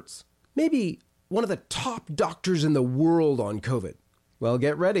expert? Maybe one of the top doctors in the world on COVID? Well,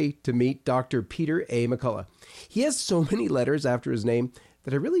 get ready to meet Dr. Peter A. McCulloch. He has so many letters after his name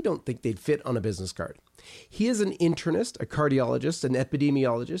that I really don't think they'd fit on a business card. He is an internist, a cardiologist, an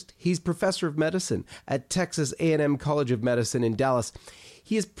epidemiologist. He's professor of medicine at Texas A&M College of Medicine in Dallas.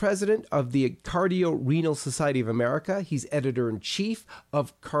 He is president of the Cardio-Renal Society of America. He's editor-in-chief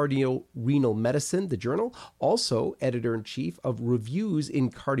of Cardio-Renal Medicine, the journal, also editor-in-chief of Reviews in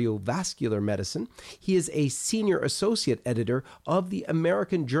Cardiovascular Medicine. He is a senior associate editor of the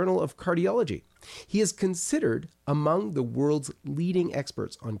American Journal of Cardiology. He is considered among the world's leading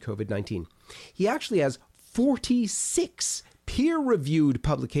experts on COVID-19. He actually has 46 peer-reviewed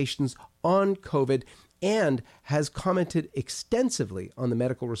publications on COVID and has commented extensively on the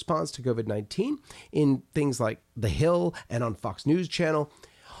medical response to COVID-19 in things like The Hill and on Fox News Channel.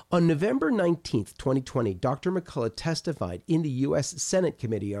 On November 19th, 2020, Dr. McCulloch testified in the U.S. Senate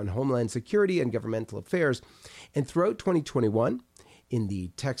Committee on Homeland Security and Governmental Affairs, and throughout 2021, in the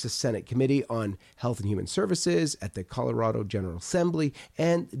Texas Senate Committee on Health and Human Services, at the Colorado General Assembly,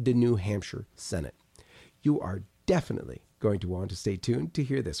 and the New Hampshire Senate. You are definitely going to want to stay tuned to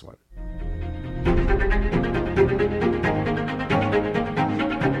hear this one.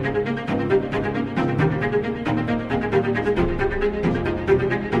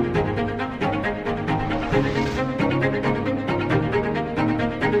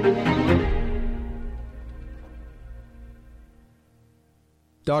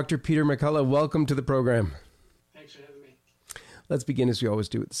 Dr. Peter McCulloch, welcome to the program. Thanks for having me. Let's begin as we always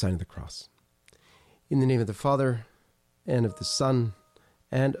do with the sign of the cross. In the name of the Father, and of the Son,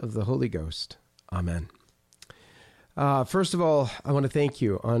 and of the Holy Ghost. Amen. First of all, I want to thank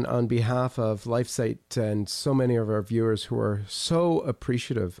you on behalf of LifeSite and so many of our viewers who are so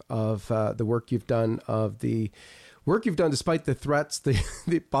appreciative of the work you've done, of the work you've done despite the threats,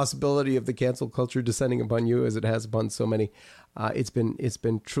 the possibility of the cancel culture descending upon you as it has upon so many. It's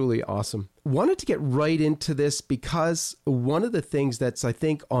been truly awesome. Wanted to get right into this because one of the things that's, I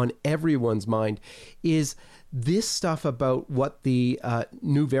think, on everyone's mind is this stuff about what the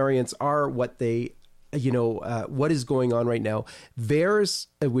new variants are, what they what is going on right now. VAERS,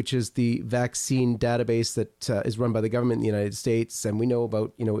 which is the vaccine database that is run by the government in the United States, and we know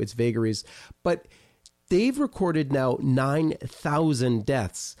about, its vagaries, but they've recorded now 9,000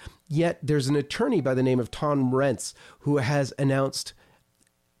 deaths. Yet there's an attorney by the name of Tom Rentz who has announced,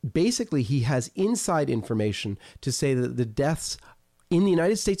 basically he has inside information to say that the deaths in the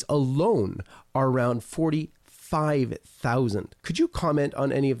United States alone are around 45,000. Could you comment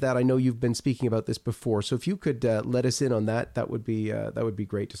on any of that? I know you've been speaking about this before, so if you could let us in on that, that would be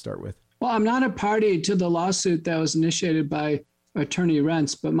great to start with. Well, I'm not a party to the lawsuit that was initiated by Attorney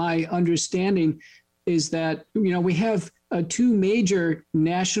Rentz, but my understanding is that we have two major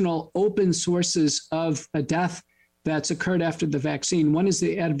national open sources of a death that's occurred after the vaccine. One is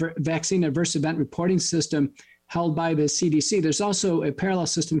the Vaccine Adverse Event Reporting System held by the CDC. There's also a parallel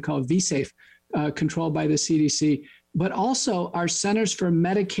system called VSafe, controlled by the CDC. But also our Centers for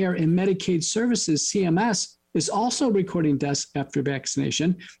Medicare and Medicaid Services, CMS, is also recording deaths after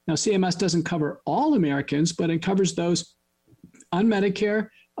vaccination. Now, CMS doesn't cover all Americans, but it covers those on Medicare,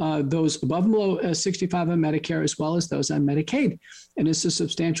 those above and below 65 on Medicare, as well as those on Medicaid. And it's a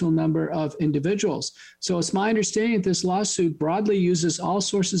substantial number of individuals. So it's my understanding that this lawsuit broadly uses all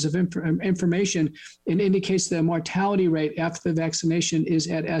sources of information and indicates the mortality rate after the vaccination is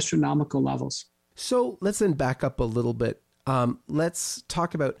at astronomical levels. So let's then back up a little bit. Let's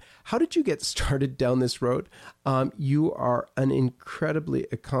talk about, how did you get started down this road? You are an incredibly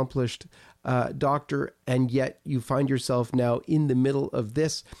accomplished doctor, and yet you find yourself now in the middle of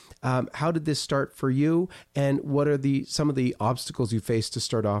this. How did this start for you, and what are some of the obstacles you faced to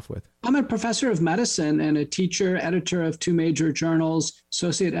start off with? I'm a professor of medicine and a teacher, editor of two major journals,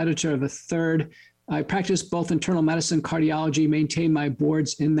 associate editor of a third. I practice both internal medicine, cardiology, maintain my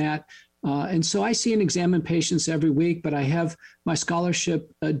boards in that. And so I see and examine patients every week, but I have my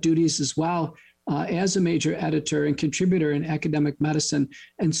scholarship duties as well as a major editor and contributor in academic medicine.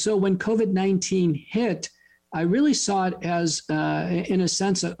 And so when COVID-19 hit, I really saw it as, in a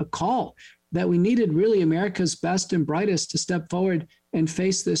sense, a call that we needed really America's best and brightest to step forward and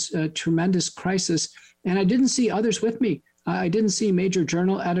face this tremendous crisis. And I didn't see others with me. I didn't see major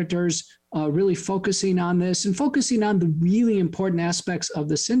journal editors really focusing on this and focusing on the really important aspects of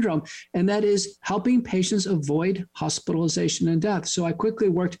the syndrome, and that is helping patients avoid hospitalization and death. So I quickly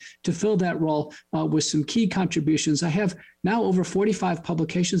worked to fill that role with some key contributions. I have now over 45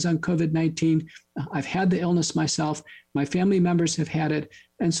 publications on COVID-19. I've had the illness myself. My family members have had it.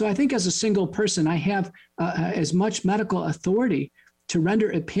 And so I think as a single person, I have as much medical authority to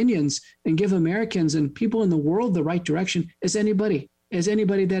render opinions and give Americans and people in the world the right direction as anybody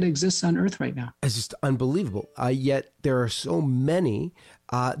that exists on Earth right now. It's just unbelievable. Yet there are so many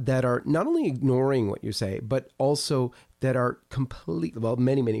that are not only ignoring what you say, but also that are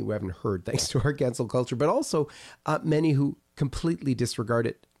many who haven't heard thanks to our cancel culture, but also many who completely disregard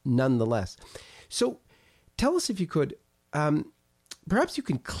it nonetheless. So tell us, if you could, perhaps you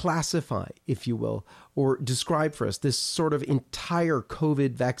can classify, if you will, or describe for us this sort of entire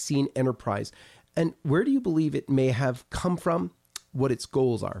COVID vaccine enterprise. And where do you believe it may have come from, what its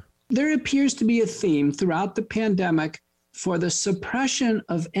goals are? There appears to be a theme throughout the pandemic for the suppression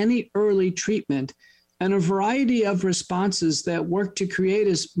of any early treatment and a variety of responses that work to create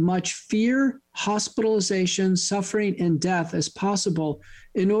as much fear, hospitalization, suffering, and death as possible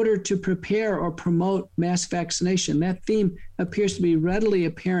in order to prepare or promote mass vaccination. That theme appears to be readily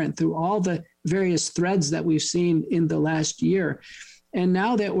apparent through all the various threads that we've seen in the last year. And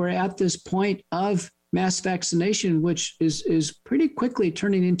now that we're at this point of mass vaccination, which is pretty quickly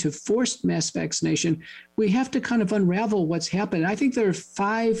turning into forced mass vaccination, we have to kind of unravel what's happened. I think there are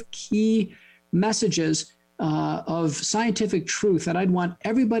 5 key messages of scientific truth that I'd want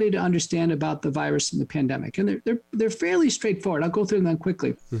everybody to understand about the virus and the pandemic. And they're fairly straightforward. I'll go through them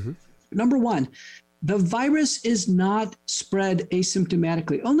quickly. Mm-hmm. Number 1, the virus is not spread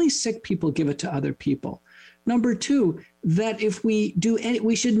asymptomatically. Only sick people give it to other people. Number 2, that if we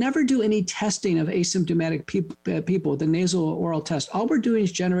should never do any testing of asymptomatic people, the nasal or oral test. All we're doing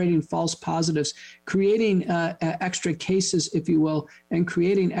is generating false positives, creating extra cases, if you will, and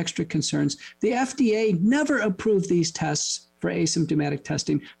creating extra concerns. The FDA never approved these tests for asymptomatic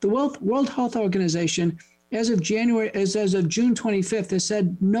testing. The World Health Organization, as of June 25th, has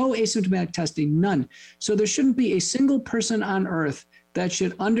said no asymptomatic testing, none. So there shouldn't be a single person on Earth that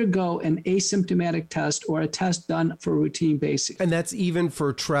should undergo an asymptomatic test or a test done for routine basis. And that's even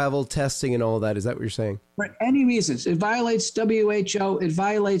for travel testing and all of that. Is that what you're saying? For any reasons. It violates WHO. It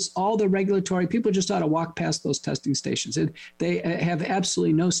violates all the regulatory. People just ought to walk past those testing stations. They have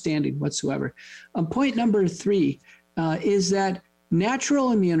absolutely no standing whatsoever. Point number 3 is that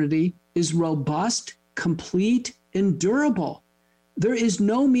natural immunity is robust complete and durable. There is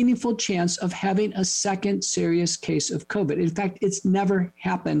no meaningful chance of having a second serious case of COVID. In fact, it's never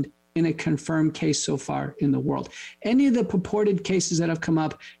happened in a confirmed case so far in the world. Any of the purported cases that have come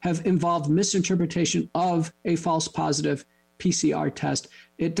up have involved misinterpretation of a false positive PCR test.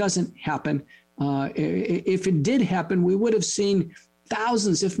 It doesn't happen. If it did happen, we would have seen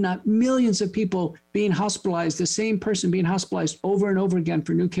thousands, if not millions of people being hospitalized, the same person being hospitalized over and over again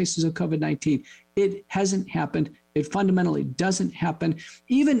for new cases of COVID-19. It hasn't happened. It fundamentally doesn't happen.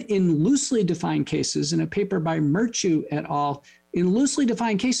 Even in loosely defined cases, in a paper by Merchu et al., in loosely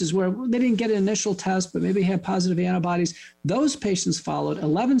defined cases where they didn't get an initial test, but maybe had positive antibodies, those patients followed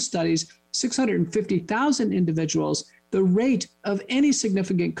 11 studies, 650,000 individuals. The rate of any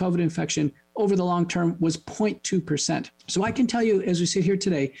significant COVID infection over the long term was 0.2%. So I can tell you, as we sit here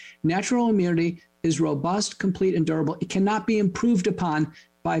today, natural immunity is robust, complete, and durable. It cannot be improved upon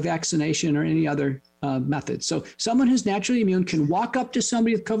by vaccination or any other method. So someone who's naturally immune can walk up to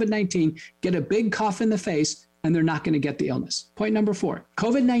somebody with COVID-19, get a big cough in the face, and they're not going to get the illness. Point number 4,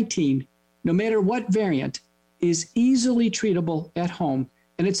 COVID-19, no matter what variant, is easily treatable at home,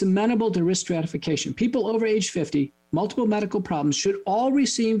 and it's amenable to risk stratification. People over age 50, multiple medical problems, should all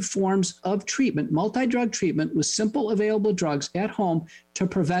receive forms of treatment, multi-drug treatment with simple available drugs at home to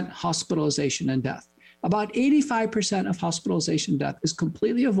prevent hospitalization and death. About 85% of hospitalization death is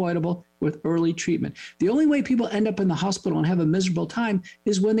completely avoidable with early treatment. The only way people end up in the hospital and have a miserable time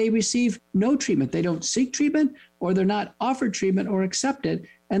is when they receive no treatment. They don't seek treatment, or they're not offered treatment or accepted,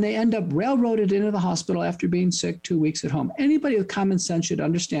 and they end up railroaded into the hospital after being sick 2 weeks at home. Anybody with common sense should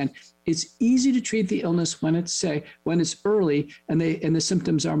understand it's easy to treat the illness when it's sick, when it's early and the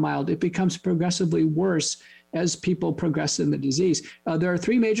symptoms are mild. It becomes progressively worse as people progress in the disease. There are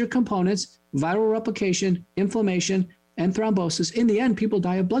 3 major components: viral replication, inflammation, and thrombosis. In the end, people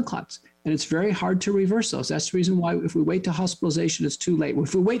die of blood clots, and it's very hard to reverse those. That's the reason why if we wait to hospitalization, it's too late.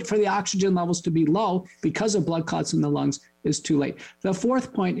 If we wait for the oxygen levels to be low because of blood clots in the lungs, it's too late. The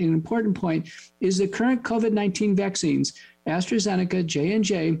 4th point, an important point, is the current COVID-19 vaccines, AstraZeneca,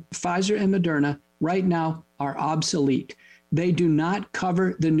 J&J, Pfizer, and Moderna, right now are obsolete. They do not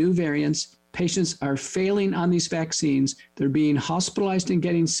cover the new variants. Patients are failing on these vaccines. They're being hospitalized and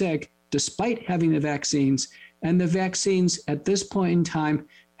getting sick despite having the vaccines. And the vaccines at this point in time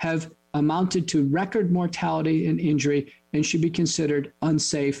have amounted to record mortality and injury and should be considered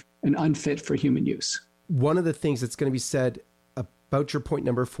unsafe and unfit for human use. One of the things that's going to be said about your point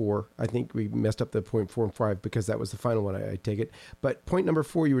number 4, I think we messed up the point 4 and 5 because that was the final one, I take it. But point number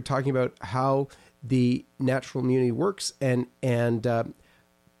 4, you were talking about how the natural immunity works and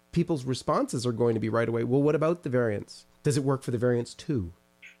people's responses are going to be right away. Well, what about the variants? Does it work for the variants too?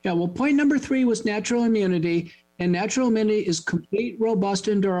 Yeah, well, point number 3 was natural immunity, and natural immunity is complete, robust,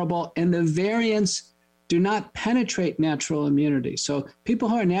 and durable, and the variants do not penetrate natural immunity. So people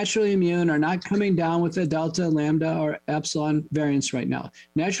who are naturally immune are not coming down with the Delta, Lambda, or Epsilon variants right now.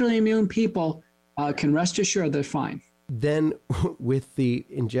 Naturally immune people can rest assured they're fine. Then with the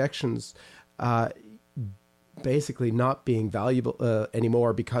injections, basically not being valuable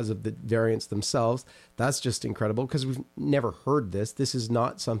anymore because of the variants themselves. That's just incredible because we've never heard this. This is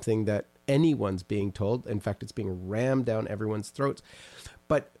not something that anyone's being told. In fact, it's being rammed down everyone's throats.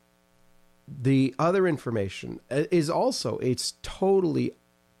 But the other information is also, it's totally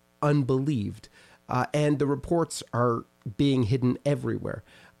unbelieved. And the reports are being hidden everywhere.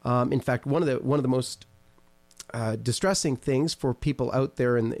 In fact, one of the most distressing things for people out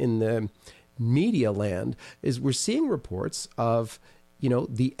there in the media land is we're seeing reports of,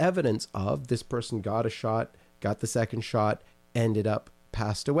 the evidence of this person got a shot, got the second shot, ended up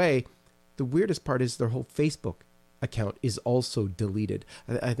passed away. The weirdest part is their whole Facebook account is also deleted.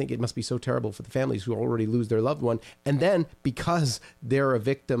 I think it must be so terrible for the families who already lose their loved one. And then because they're a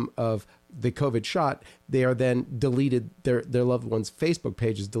victim of the COVID shot, they are then deleted, their loved one's Facebook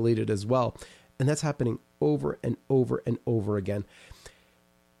page is deleted as well. And that's happening over and over and over again.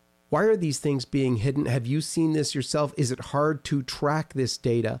 Why are these things being hidden? Have you seen this yourself? Is it hard to track this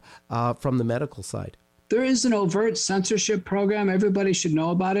data from the medical side? There is an overt censorship program. Everybody should know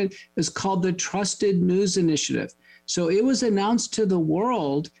about it. It's called the Trusted News Initiative. So it was announced to the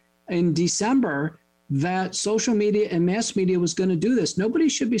world in December that social media and mass media was going to do this. Nobody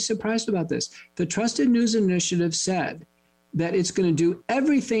should be surprised about this. The Trusted News Initiative said that it's going to do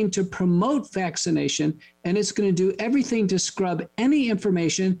everything to promote vaccination, and it's going to do everything to scrub any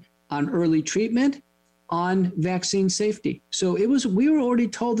information on early treatment, on vaccine safety. So we were already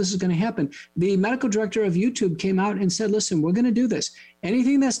told this is going to happen. The medical director of YouTube came out and said, listen, we're going to do this.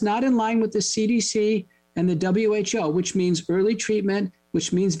 Anything that's not in line with the CDC and the WHO, which means early treatment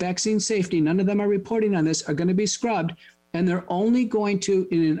which means vaccine safety, none of them are reporting on this, are going to be scrubbed. And they're only going to,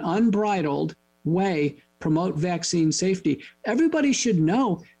 in an unbridled way, promote vaccine safety. Everybody should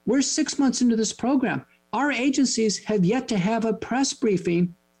know we're 6 months into this program. Our agencies have yet to have a press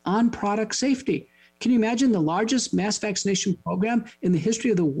briefing on product safety. Can you imagine the largest mass vaccination program in the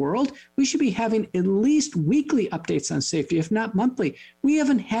history of the world? We should be having at least weekly updates on safety, if not monthly. We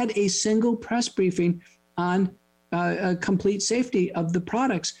haven't had a single press briefing on complete safety of the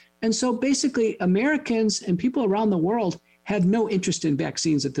products. And so basically, Americans and people around the world have no interest in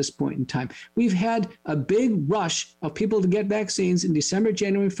vaccines at this point in time. We've had a big rush of people to get vaccines in December,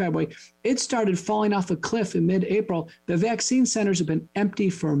 January, February. It started falling off a cliff in mid-April. The vaccine centers have been empty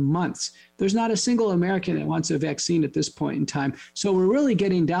for months. There's not a single American that wants a vaccine at this point in time. So we're really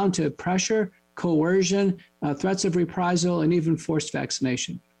getting down to pressure, coercion, threats of reprisal, and even forced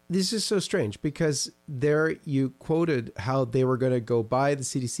vaccination. This is so strange because there you quoted how they were going to go by the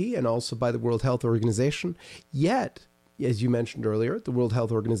CDC and also by the World Health Organization. Yet, as you mentioned earlier, the World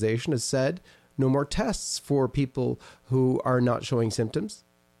Health Organization has said no more tests for people who are not showing symptoms.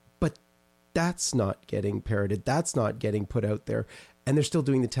 But that's not getting parroted. That's not getting put out there. And they're still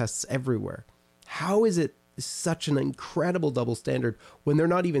doing the tests everywhere. How is it such an incredible double standard when they're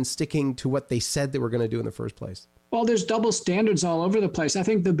not even sticking to what they said they were going to do in the first place? Well, there's double standards all over the place. I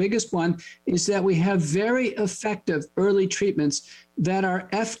think the biggest one is that we have very effective early treatments that are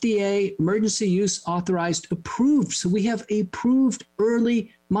FDA emergency use authorized approved. So we have approved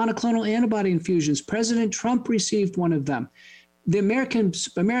early monoclonal antibody infusions. President Trump received one of them. The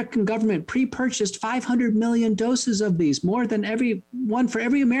American government pre-purchased 500 million doses of these, more than every one for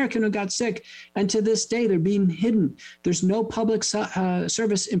every American who got sick. And to this day, they're being hidden. There's no public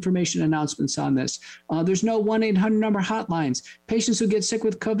service information announcements on this. There's no 1-800 number hotlines. Patients who get sick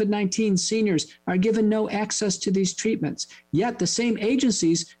with COVID-19, seniors, are given no access to these treatments. Yet the same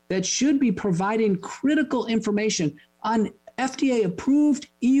agencies that should be providing critical information on FDA-approved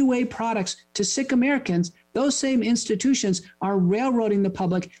EUA products to sick Americans, those same institutions are railroading the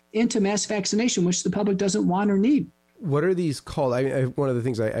public into mass vaccination, which the public doesn't want or need. What are these called? One of the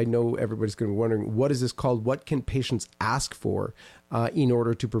things I know everybody's going to be wondering, what is this called? What can patients ask for in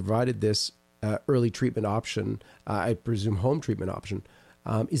order to provide this early treatment option, I presume home treatment option?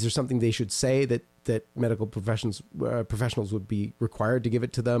 Is there something they should say that medical professionals would be required to give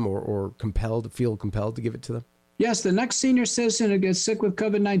it to them or feel compelled to give it to them? Yes, the next senior citizen who gets sick with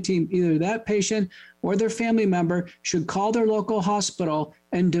COVID-19, either that patient or their family member should call their local hospital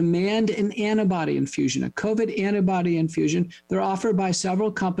and demand an antibody infusion, a COVID antibody infusion. They're offered by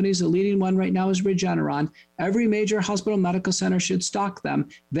several companies. The leading one right now is Regeneron. Every major hospital medical center should stock them.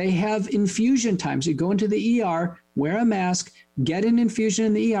 They have infusion times. You go into the ER, wear a mask, get an infusion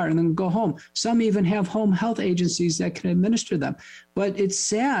in the ER, and then go home. Some even have home health agencies that can administer them. But it's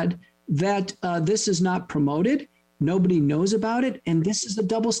sad that this is not promoted. Nobody knows about it. And this is a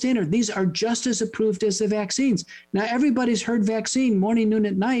double standard. These are just as approved as the vaccines. Now, everybody's heard vaccine morning, noon,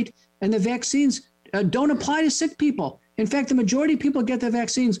 at night, and the vaccines don't apply to sick people. In fact, the majority of people get the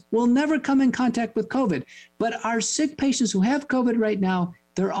vaccines will never come in contact with COVID. But our sick patients who have COVID right now,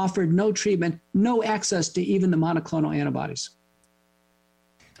 they're offered no treatment, no access to even the monoclonal antibodies.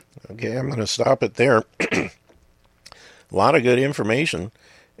 Okay, I'm going to stop it there. A lot of good information.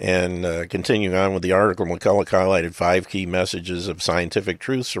 And continuing on with the article, McCulloch highlighted 5 key messages of scientific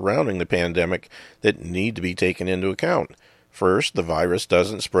truth surrounding the pandemic that need to be taken into account. First, the virus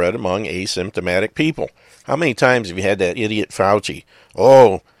doesn't spread among asymptomatic people. How many times have you had that idiot Fauci?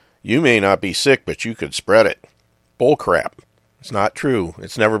 Oh, you may not be sick, but you could spread it. Bullcrap. It's not true.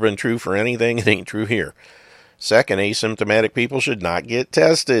 It's never been true for anything. It ain't true here. Second, asymptomatic people should not get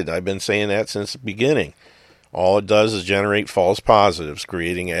tested. I've been saying that since the beginning. All it does is generate false positives,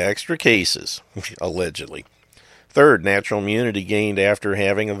 creating extra cases, allegedly. Third, natural immunity gained after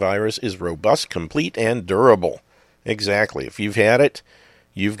having a virus is robust, complete, and durable. Exactly. If you've had it,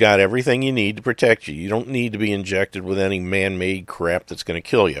 you've got everything you need to protect you. You don't need to be injected with any man-made crap that's going to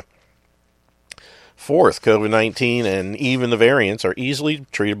kill you. Fourth, COVID-19 and even the variants are easily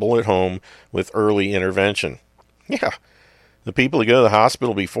treatable at home with early intervention. Yeah. The people who go to the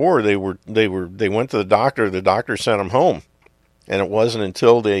hospital before, they went to the doctor sent them home. And it wasn't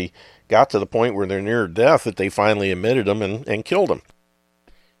until they got to the point where they're near death that they finally admitted them and killed them.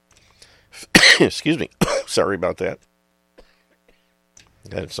 Excuse me. Sorry about that.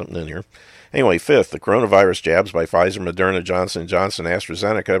 Got something in here. Anyway, fifth, the coronavirus jabs by Pfizer, Moderna, Johnson & Johnson,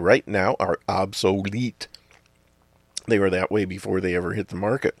 AstraZeneca right now are obsolete. They were that way before they ever hit the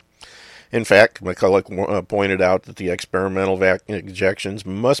market. In fact, McCulloch pointed out that the experimental injections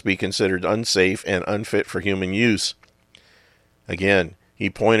must be considered unsafe and unfit for human use. Again, He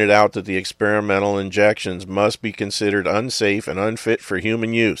pointed out that the experimental injections must be considered unsafe and unfit for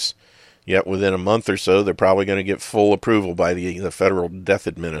human use. Yet within a month or so, they're probably going to get full approval by the Federal Death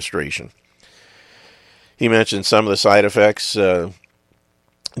Administration. He mentioned some of the side effects,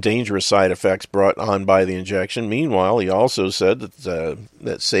 dangerous side effects brought on by the injection. Meanwhile, he also said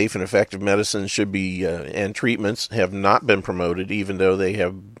that safe and effective medicines should be and treatments have not been promoted, even though they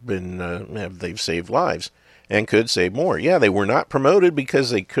have been they've saved lives and could save more. Yeah, they were not promoted because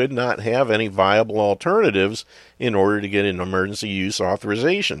they could not have any viable alternatives in order to get an emergency use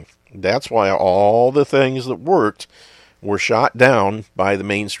authorization. That's why all the things that worked were shot down by the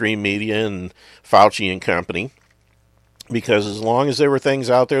mainstream media and Fauci and company, because as long as there were things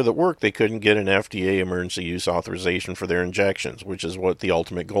out there that worked, they couldn't get an FDA emergency use authorization for their injections, which is what the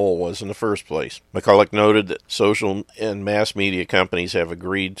ultimate goal was in the first place. McCulloch noted that social and mass media companies have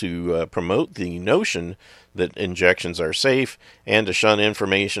agreed to promote the notion that injections are safe and to shun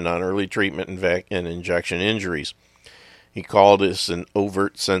information on early treatment and injection injuries. He called this an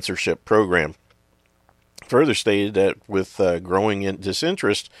overt censorship program. Further stated that with growing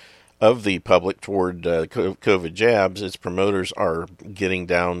disinterest of the public toward COVID jabs, its promoters are getting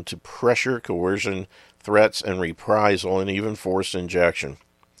down to pressure, coercion, threats, and reprisal, and even forced injection.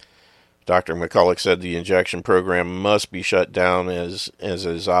 Dr. McCulloch said the injection program must be shut down as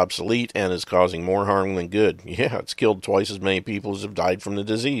is obsolete and is causing more harm than good. Yeah, it's killed twice as many people as have died from the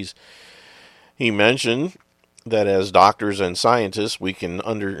disease. He mentioned that as doctors and scientists, we can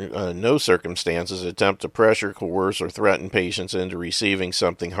under no circumstances attempt to pressure, coerce, or threaten patients into receiving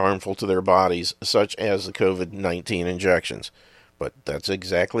something harmful to their bodies, such as the COVID-19 injections. But that's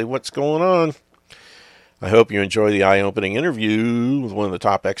exactly what's going on. I hope you enjoy the eye-opening interview with one of the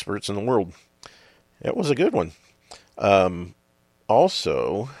top experts in the world. It was a good one.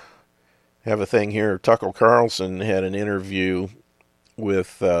 Also, have a thing here. Tucker Carlson had an interview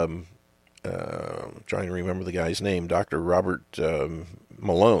with trying to remember the guy's name, Dr. Robert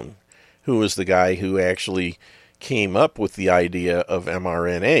Malone, who was the guy who actually came up with the idea of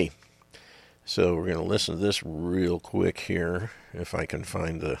mRNA. So we're going to listen to this real quick here, if I can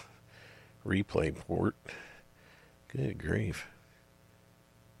find the replay port. Good grief.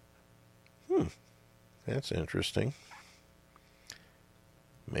 That's interesting.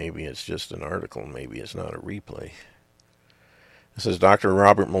 Maybe it's just an article, maybe it's not a replay. This is Dr.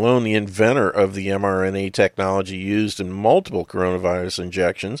 Robert Malone, the inventor of the mRNA technology used in multiple coronavirus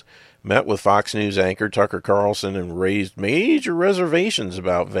injections, met with Fox News anchor Tucker Carlson and raised major reservations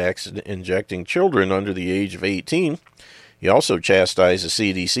about injecting children under the age of 18. He also chastised the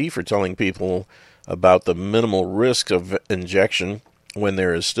CDC for telling people about the minimal risk of injection when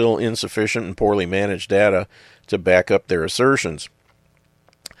there is still insufficient and poorly managed data to back up their assertions.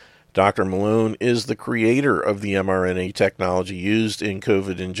 Dr. Malone is the creator of the mRNA technology used in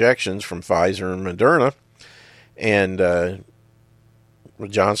COVID injections from Pfizer and Moderna, and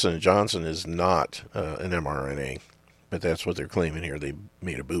Johnson & Johnson is not an mRNA, but that's what they're claiming here. They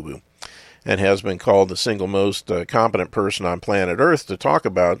made a boo-boo, and has been called the single most competent person on planet Earth to talk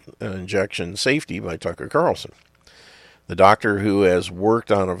about injection safety by Tucker Carlson. The doctor, who has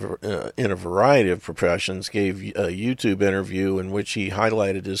worked on in a variety of professions, gave a YouTube interview in which he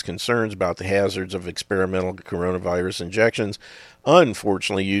highlighted his concerns about the hazards of experimental coronavirus injections.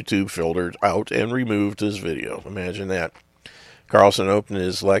 Unfortunately, YouTube filtered out and removed his video. Imagine that. Carlson opened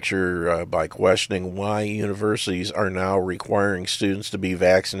his lecture by questioning why universities are now requiring students to be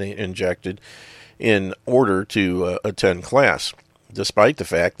injected in order to attend class, despite the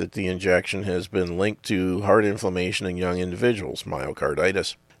fact that the injection has been linked to heart inflammation in young individuals,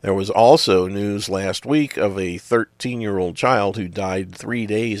 myocarditis. There was also news last week of a 13-year-old child who died 3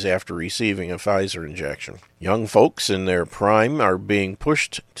 days after receiving a Pfizer injection. Young folks in their prime are being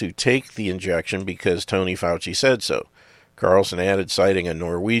pushed to take the injection because Tony Fauci said so. Carlson added, citing a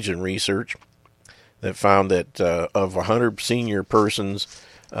Norwegian research that found that of 100 senior persons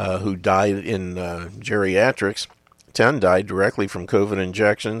who died in geriatrics, 10 died directly from COVID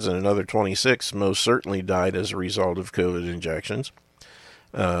injections, and another 26 most certainly died as a result of COVID injections.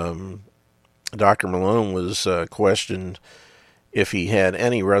 Dr. Malone was questioned if he had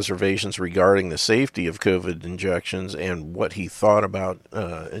any reservations regarding the safety of COVID injections and what he thought about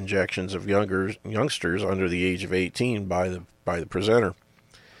injections of youngsters under the age of 18 by the presenter.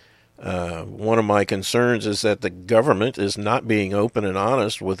 One of my concerns is that the government is not being open and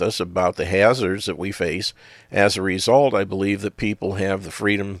honest with us about the hazards that we face. As a result, I believe that people have the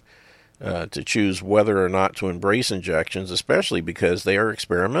freedom to choose whether or not to embrace injections, especially because they are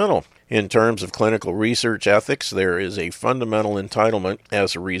experimental. In terms of clinical research ethics, there is a fundamental entitlement.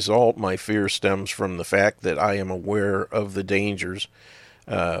 As a result, my fear stems from the fact that I am aware of the dangers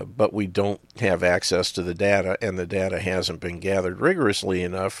but we don't have access to the data, and the data hasn't been gathered rigorously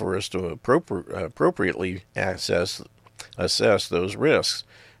enough for us to appropriately assess those risks,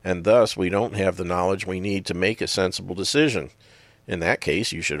 and thus we don't have the knowledge we need to make a sensible decision. In that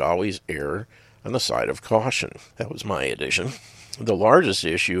case, you should always err on the side of caution. That was my addition. The largest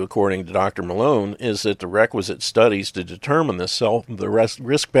issue, according to Dr. Malone, is that the requisite studies to determine the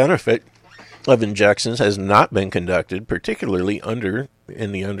risk-benefit of injections has not been conducted, particularly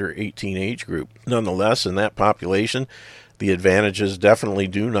in the under 18 age group. Nonetheless, in that population, the advantages definitely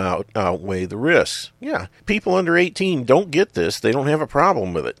do not outweigh the risks. Yeah, people under 18 don't get this. They don't have a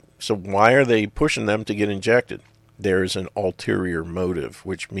problem with it. So why are they pushing them to get injected? There's an ulterior motive,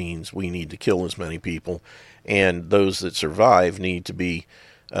 which means we need to kill as many people, and those that survive need to be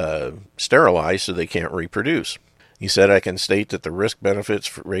sterilized so they can't reproduce. He said, I can state that the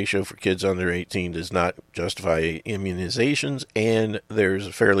risk-benefits ratio for kids under 18 does not justify immunizations, and there's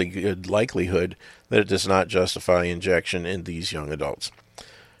a fairly good likelihood that it does not justify injection in these young adults.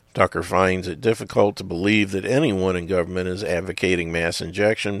 Tucker finds it difficult to believe that anyone in government is advocating mass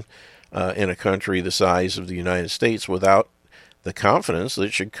injection in a country the size of the United States without the confidence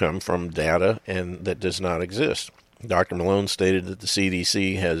that should come from data and that does not exist. Dr. Malone stated that the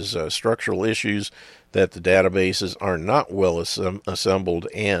CDC has structural issues, that the databases are not well assembled,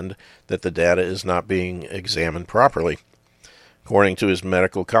 and that the data is not being examined properly. According to his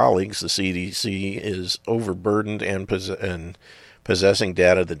medical colleagues, the CDC is overburdened and possessing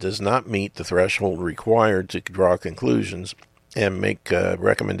data that does not meet the threshold required to draw conclusions and make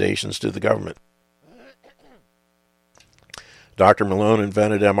recommendations to the government. Dr. Malone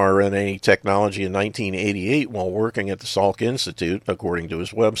invented mRNA technology in 1988 while working at the Salk Institute, according to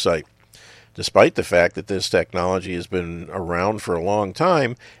his website. Despite the fact that this technology has been around for a long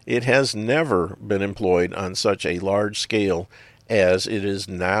time, it has never been employed on such a large scale as it is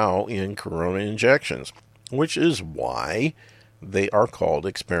now in corona injections, which is why they are called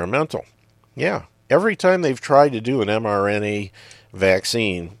experimental. Yeah, every time they've tried to do an mRNA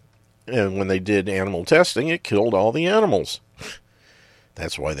vaccine, and when they did animal testing, it killed all the animals.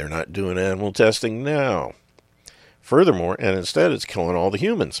 That's why they're not doing animal testing now. Furthermore, and instead it's killing all the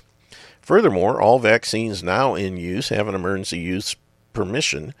humans. Furthermore, all vaccines now in use have an emergency use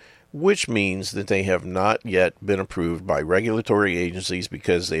permission, which means that they have not yet been approved by regulatory agencies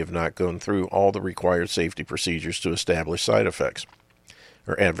because they have not gone through all the required safety procedures to establish side effects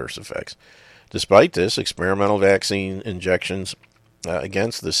or adverse effects. Despite this, experimental vaccine injections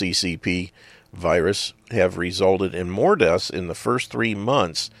against the CCP virus have resulted in more deaths in the first 3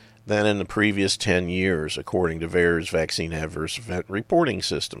 months than in the previous 10 years, according to VAERS Vaccine Adverse Event Reporting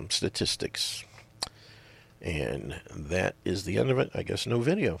System statistics. And that is the end of it. I guess no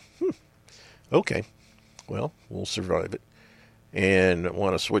video. Okay. Well, we'll survive it. And I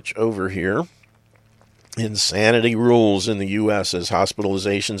want to switch over here. Insanity rules in the U.S. as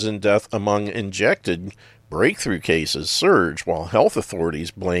hospitalizations and death among injected breakthrough cases surge while health authorities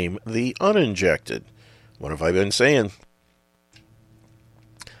blame the uninjected. What have I been saying?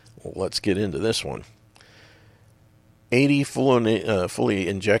 Well, let's get into this one. 80 fully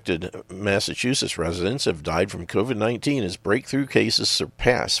injected Massachusetts residents have died from COVID-19 as breakthrough cases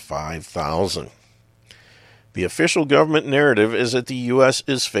surpass 5,000. The official government narrative is that the U.S.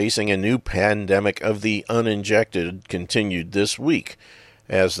 is facing a new pandemic of the uninjected continued this week,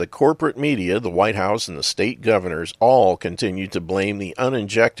 as the corporate media, the White House, and the state governors all continue to blame the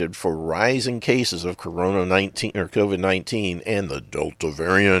uninjected for rising cases of COVID-19 and the Delta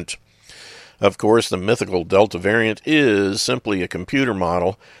variant. Of course, the mythical Delta variant is simply a computer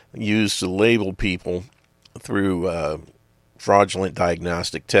model used to label people through fraudulent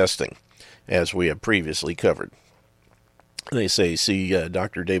diagnostic testing, as we have previously covered. They say, see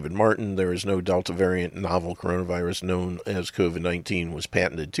Dr. David Martin, there is no Delta variant novel coronavirus known as COVID-19 was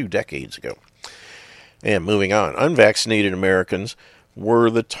patented 2 decades ago. And moving on, unvaccinated Americans were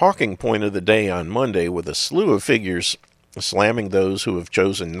the talking point of the day on Monday, with a slew of figures slamming those who have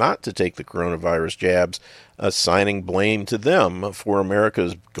chosen not to take the coronavirus jabs, assigning blame to them for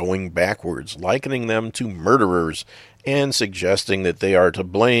America's going backwards, likening them to murderers, and suggesting that they are to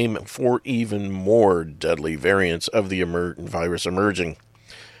blame for even more deadly variants of the virus emerging.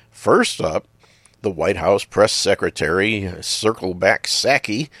 First up, the White House press secretary, Circleback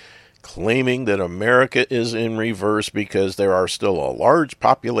Psaki, claiming that America is in reverse because there are still a large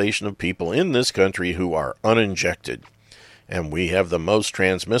population of people in this country who are uninjected. And we have the most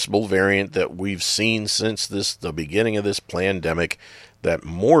transmissible variant that we've seen since the beginning of this pandemic, that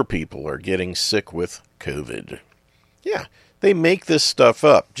more people are getting sick with COVID. Yeah, They make this stuff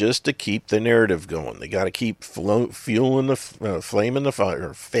up just to keep the narrative going. They got to keep fueling the flame in the fire,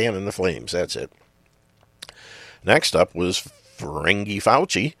 or fanning the flames. That's it. Next up was Ferengi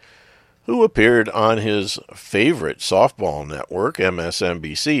Fauci, who appeared on his favorite softball network,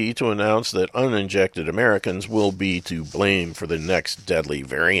 MSNBC, to announce that uninjected Americans will be to blame for the next deadly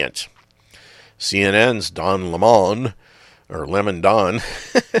variant. CNN's Don Lemon, or Lemon Don,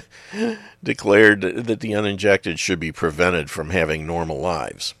 declared that the uninjected should be prevented from having normal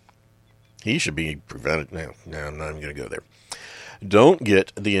lives. He should be prevented. No, I'm not even going to go there. Don't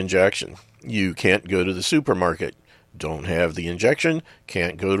get the injection. You can't go to the supermarket. Don't have the injection,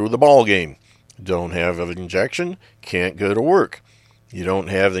 can't go to the ball game. Don't have an injection, can't go to work. You don't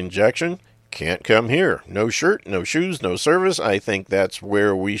have the injection, can't come here. No shirt, no shoes, no service. I think that's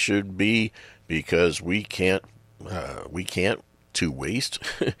where we should be, because we can't to waste.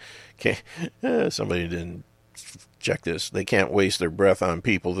 Somebody didn't check this. They can't waste their breath on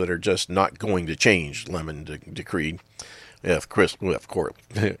people that are just not going to change, Lemon decreed. Chris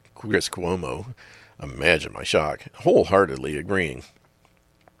Cuomo, imagine my shock, wholeheartedly agreeing.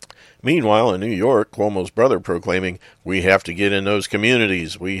 Meanwhile, in New York, Cuomo's brother proclaiming, we have to get in those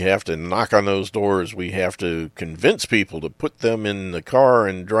communities, we have to knock on those doors, we have to convince people to put them in the car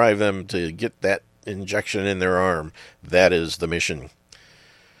and drive them to get that injection in their arm. That is the mission.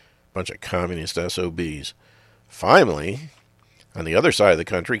 Bunch of communist SOBs. Finally, on the other side of the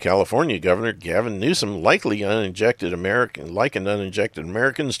country, California Governor Gavin Newsom likened uninjected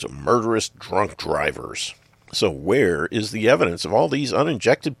Americans to murderous drunk drivers. So where is the evidence of all these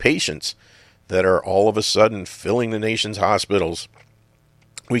uninjected patients that are all of a sudden filling the nation's hospitals?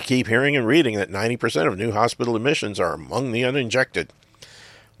 We keep hearing and reading that 90% of new hospital admissions are among the uninjected.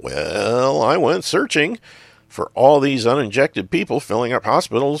 Well, I went searching for all these uninjected people filling up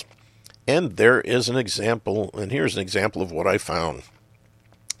hospitals, and there is an example, and here's an example of what I found.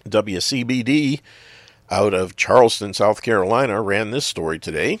 WCBD out of Charleston, South Carolina, ran this story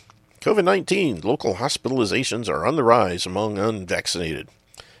today. COVID-19, local hospitalizations are on the rise among unvaccinated.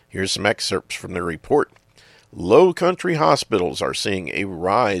 Here's some excerpts from the report. Low country hospitals are seeing a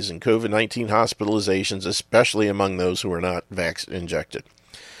rise in COVID-19 hospitalizations, especially among those who are not injected.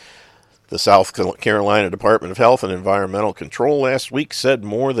 The South Carolina Department of Health and Environmental Control last week said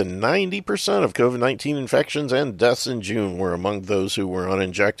more than 90% of COVID-19 infections and deaths in June were among those who were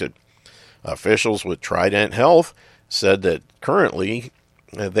uninjected. Officials with Trident Health said that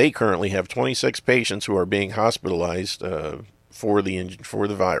they currently have 26 patients who are being hospitalized for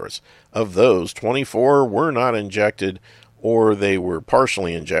the virus. Of those, 24 were not injected or they were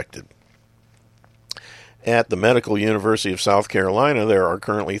partially injected. At the Medical University of South Carolina, there are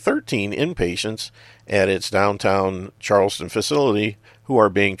currently 13 inpatients at its downtown Charleston facility who are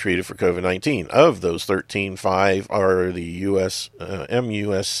being treated for COVID-19. Of those 13, 5 are the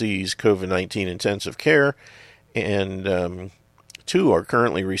MUSC's COVID-19 intensive care, and 2 are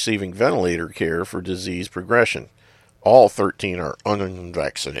currently receiving ventilator care for disease progression. All 13 are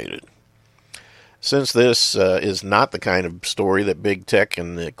unvaccinated. Since this is not the kind of story that big tech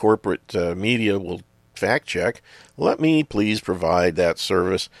and the corporate media will fact check, let me please provide that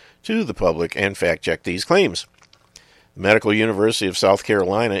service to the public and fact check these claims. The Medical University of South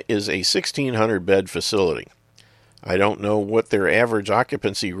Carolina is a 1,600-bed facility. I don't know what their average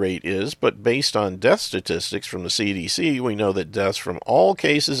occupancy rate is, but based on death statistics from the CDC, we know that deaths from all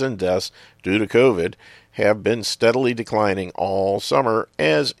cases and deaths due to COVID have been steadily declining all summer,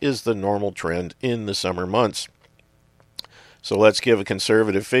 as is the normal trend in the summer months. So let's give a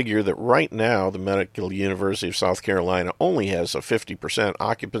conservative figure that right now the Medical University of South Carolina only has a 50%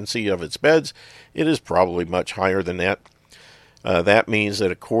 occupancy of its beds. It is probably much higher than that. That means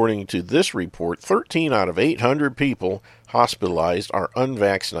that according to this report, 13 out of 800 people hospitalized are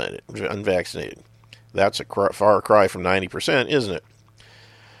unvaccinated. That's a far cry from 90%, isn't it?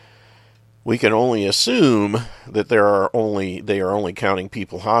 We can only assume that they are only counting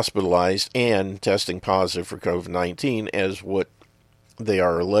people hospitalized and testing positive for COVID-19 as what they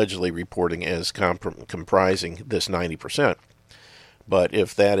are allegedly reporting as comprising this 90%. But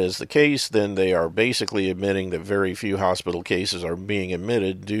if that is the case, then they are basically admitting that very few hospital cases are being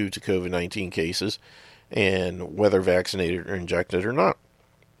admitted due to COVID-19 cases, and whether vaccinated or injected or not.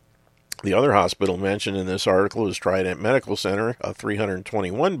 The other hospital mentioned in this article is Trident Medical Center, a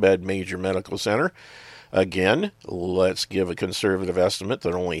 321-bed major medical center. Again, let's give a conservative estimate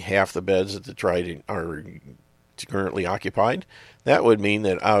that only half the beds at the Trident are currently occupied. That would mean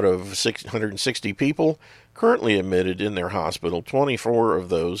that out of 660 people currently admitted in their hospital, 24 of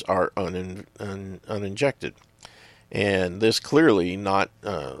those are uninjected. And this is clearly not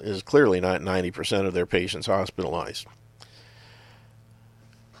 90% of their patients hospitalized.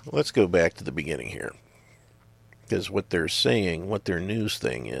 let's go back to the beginning here. Because what they're saying, what their news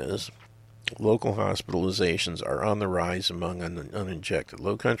thing is, local hospitalizations are on the rise among uninjected.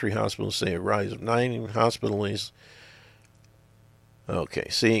 Low country hospitals say a rise of 9 hospitalizations. Okay,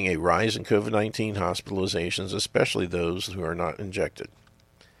 seeing a rise in COVID-19 hospitalizations, especially those who are not injected.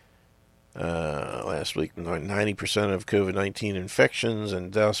 Last week, 90% of COVID-19 infections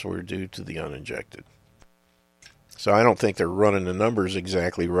and deaths were due to the uninjected. So I don't think they're running the numbers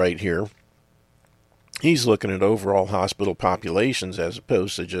exactly right here. He's looking at overall hospital populations as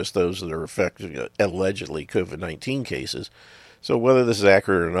opposed to just those that are affected, allegedly COVID-19 cases. So whether this is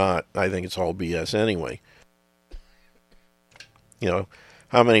accurate or not, I think it's all BS anyway. You know,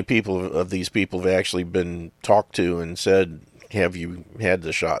 how many people of these people have actually been talked to and said, have you had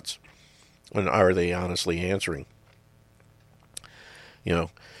the shots? And are they honestly answering? You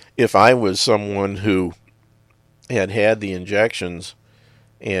know, if I was someone who had the injections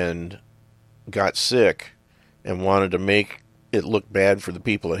and got sick and wanted to make it look bad for the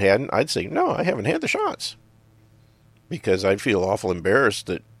people that hadn't, I'd say, no, I haven't had the shots. Because I'd feel awful embarrassed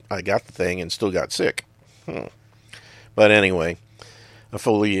that I got the thing and still got sick. But anyway,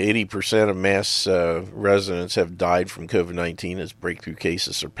 fully 80% of mass residents have died from COVID-19 as breakthrough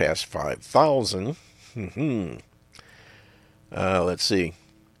cases surpassed 5,000. Let's see.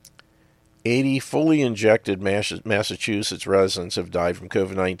 80 fully injected Massachusetts residents have died from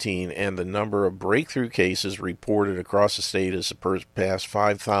COVID-19, and the number of breakthrough cases reported across the state has surpassed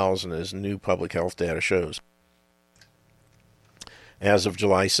 5,000, as new public health data shows. As of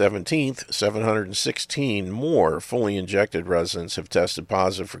July 17th, 716 more fully injected residents have tested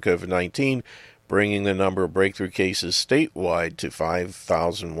positive for COVID-19, bringing the number of breakthrough cases statewide to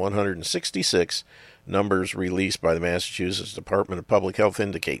 5,166, numbers released by the Massachusetts Department of Public Health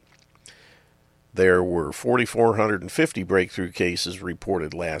indicate. There were 4,450 breakthrough cases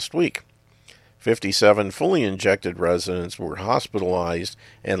reported last week. 57 fully injected residents were hospitalized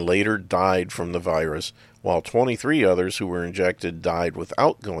and later died from the virus, while 23 others who were injected died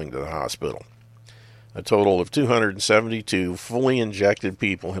without going to the hospital. A total of 272 fully injected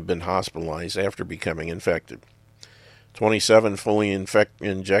people have been hospitalized after becoming infected. 27 fully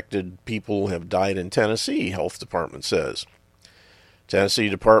injected people have died in Tennessee, Health Department says. Tennessee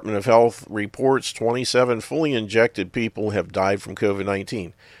Department of Health reports 27 fully injected people have died from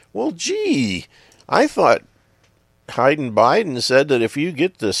COVID-19. Well, gee, I thought Biden said that if you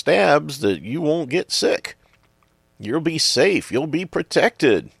get the stabs that you won't get sick. You'll be safe. You'll be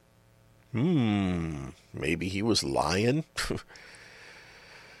protected. Maybe he was lying.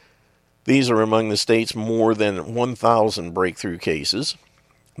 These are among the state's more than 1,000 breakthrough cases.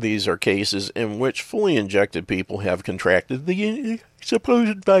 These are cases in which fully injected people have contracted the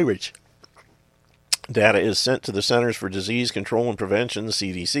supposed virus. Data is sent to the Centers for Disease Control and Prevention,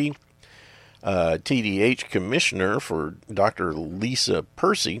 CDC. TDH Commissioner for Dr. Lisa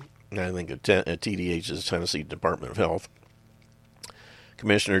Percy, I think TDH is Tennessee Department of Health.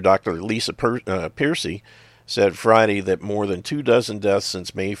 Commissioner Dr. Lisa Percy said Friday that more than 24 deaths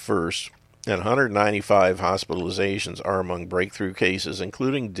since May 1st and 195 hospitalizations are among breakthrough cases,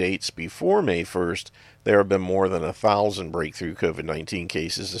 including dates before May 1st. There have been more than 1,000 breakthrough COVID-19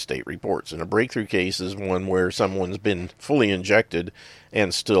 cases, the state reports. And a breakthrough case is one where someone's been fully injected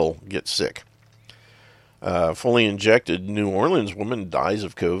and still gets sick. Fully injected New Orleans woman dies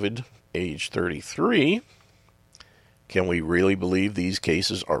of COVID, age 33. Can we really believe these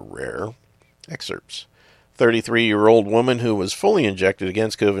cases are rare? Excerpts. 33-year-old woman who was fully injected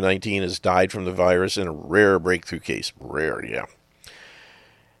against COVID-19 has died from the virus in a rare breakthrough case. Rare, yeah.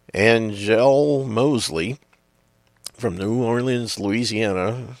 Angel Mosley from New Orleans,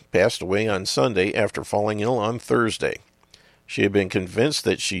 Louisiana, passed away on Sunday after falling ill on Thursday. She had been convinced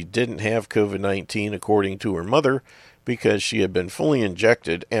that she didn't have COVID-19, according to her mother, because she had been fully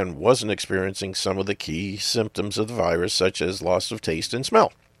injected and wasn't experiencing some of the key symptoms of the virus, such as loss of taste and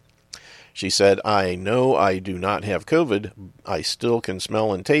smell. She said, "I know I do not have COVID. I still can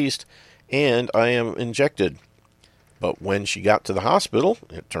smell and taste, and I am injected." But when she got to the hospital,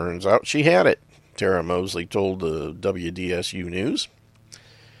 it turns out she had it, Tara Mosley told the WDSU News.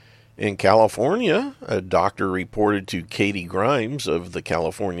 In California, a doctor reported to Katie Grimes of the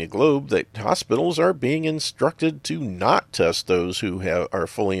California Globe that hospitals are being instructed to not test those who are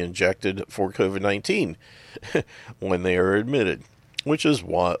fully injected for COVID-19 when they are admitted, which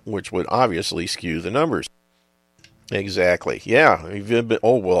would obviously skew the numbers. Exactly. Yeah.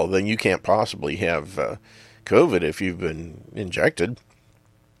 Then you can't possibly have COVID if you've been injected.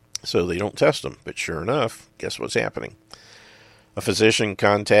 So they don't test them. But sure enough, guess what's happening? A physician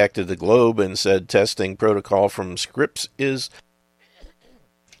contacted the Globe and said testing protocol from Scripps is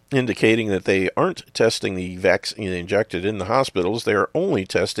indicating that they aren't testing the vaccine injected in the hospitals. They are only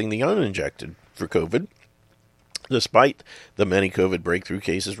testing the uninjected for COVID, despite the many COVID breakthrough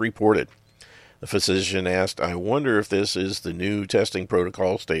cases reported. The physician asked, "I wonder if this is the new testing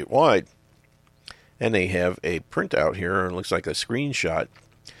protocol statewide." And they have a printout here, and it looks like a screenshot.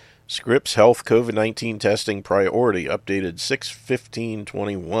 Scripps Health COVID-19 testing priority, updated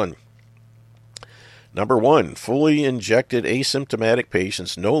 6/15/21. Number 1, fully injected asymptomatic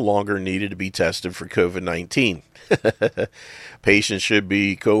patients no longer needed to be tested for COVID-19. Patients should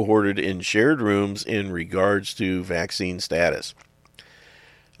be cohorted in shared rooms in regards to vaccine status.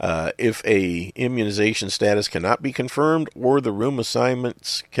 If a immunization status cannot be confirmed or the room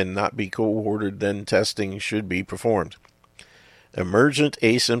assignments cannot be cohorted, then testing should be performed. Emergent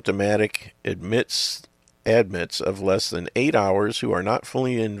asymptomatic admits of less than 8 hours who are not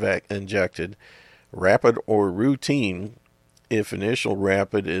fully injected, rapid or routine, if initial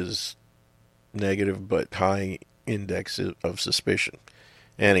rapid is negative but high index of suspicion.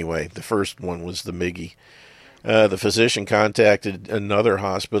 Anyway, the first one was the Miggy. The physician contacted another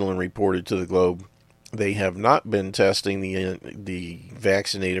hospital and reported to the Globe they have not been testing the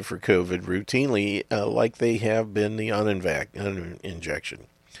vaccinated for COVID routinely like they have been the uninjection.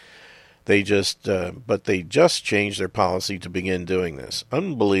 They just changed their policy to begin doing this.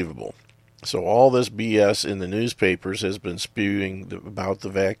 Unbelievable. So all this BS in the newspapers has been spewing about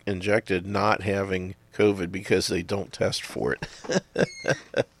the injected not having COVID because they don't test for it.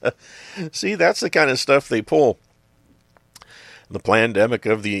 See, that's the kind of stuff they pull. The pandemic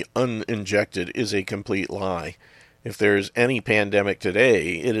of the uninjected is a complete lie. If there's any pandemic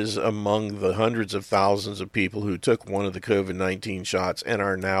today, it is among the hundreds of thousands of people who took one of the COVID-19 shots and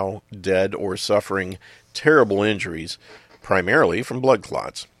are now dead or suffering terrible injuries, primarily from blood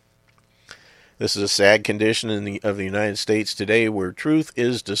clots. This is a sad condition of the United States today, where truth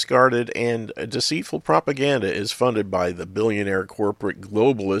is discarded and deceitful propaganda is funded by the billionaire corporate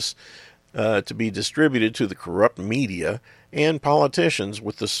globalists to be distributed to the corrupt media and politicians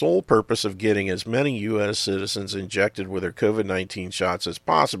with the sole purpose of getting as many U.S. citizens injected with their COVID-19 shots as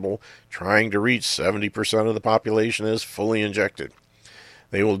possible, trying to reach 70% of the population as fully injected.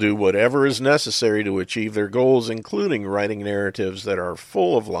 They will do whatever is necessary to achieve their goals, including writing narratives that are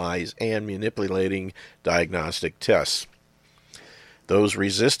full of lies and manipulating diagnostic tests. Those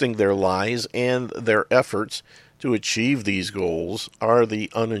resisting their lies and their efforts to achieve these goals are the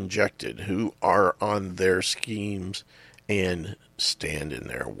uninjected, who are on their schemes and stand in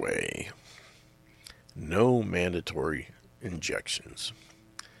their way. No mandatory injections.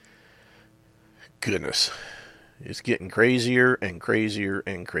 Goodness. It's getting crazier and crazier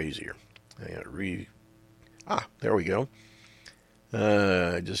and crazier. There we go.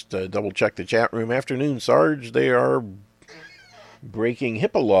 Just double check the chat room. Afternoon, Sarge. They are breaking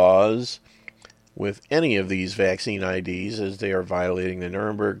HIPAA laws with any of these vaccine IDs, as they are violating the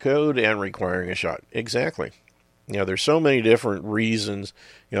Nuremberg Code and requiring a shot. Exactly. There's so many different reasons.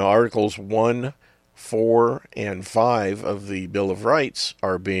 Articles 1, 4, and 5 of the Bill of Rights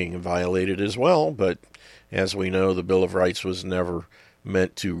are being violated as well, but as we know, the Bill of Rights was never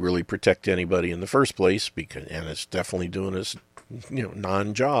meant to really protect anybody in the first place, and it's definitely doing its,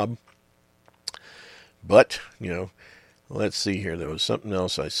 non-job. But, let's see here. There was something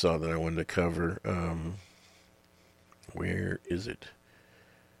else I saw that I wanted to cover. Where is it?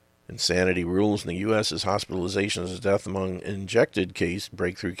 Insanity rules in the U.S. as hospitalizations and death among injected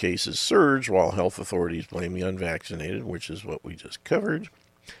breakthrough cases surge, while health authorities blame the unvaccinated, which is what we just covered.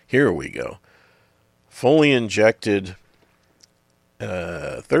 Here we go. Fully injected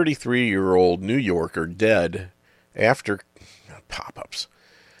 33-year-old New Yorker dead after pop-ups,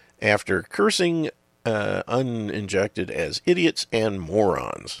 after cursing uninjected as idiots and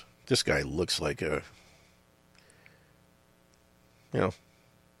morons. This guy looks like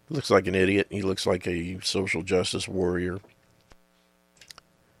looks like an idiot. He looks like a social justice warrior.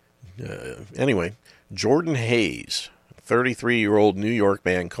 Anyway, Jordan Hayes, 33-year-old New York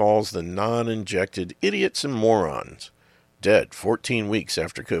man, calls the non-injected idiots and morons. Dead 14 weeks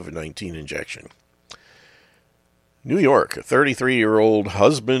after COVID-19 injection. New York, a 33-year-old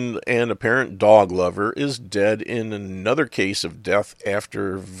husband and apparent dog lover is dead in another case of death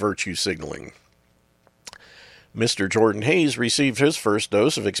after virtue signaling. Mr. Jordan Hayes received his first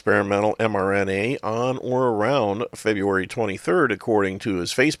dose of experimental mRNA on or around February 23rd, according to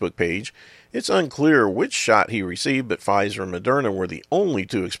his Facebook page. It's unclear which shot he received, but Pfizer and Moderna were the only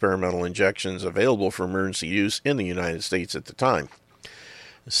two experimental injections available for emergency use in the United States at the time.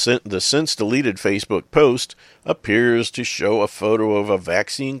 The since-deleted Facebook post appears to show a photo of a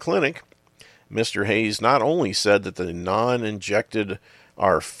vaccine clinic. Mr. Hayes not only said that the non-injected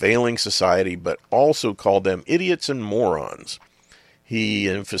our failing society, but also called them idiots and morons. He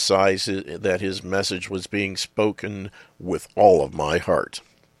emphasized that his message was being spoken with all of my heart.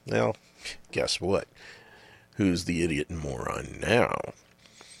 Well, guess what? Who's the idiot and moron now?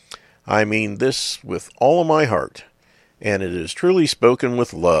 I mean this with all of my heart, and it is truly spoken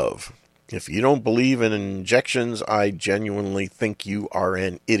with love. If you don't believe in injections, I genuinely think you are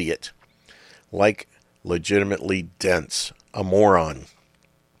an idiot. Like, legitimately dense. A moron.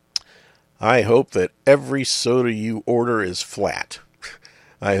 I hope that every soda you order is flat.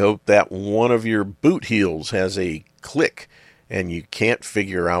 I hope that one of your boot heels has a click and you can't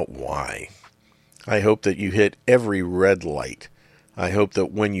figure out why. I hope that you hit every red light. I hope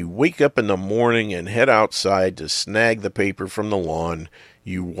that when you wake up in the morning and head outside to snag the paper from the lawn,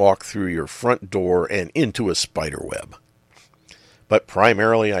 you walk through your front door and into a spider web. But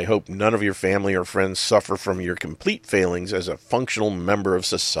primarily, I hope none of your family or friends suffer from your complete failings as a functional member of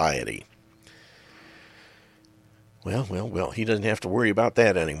society. Well, he doesn't have to worry about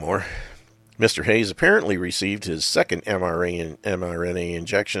that anymore. Mr. Hayes apparently received his second mRNA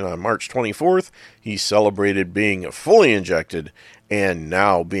injection on March 24th. He celebrated being fully injected and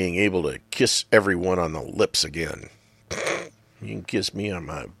now being able to kiss everyone on the lips again. You can kiss me on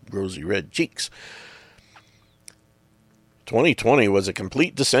my rosy red cheeks. 2020 was a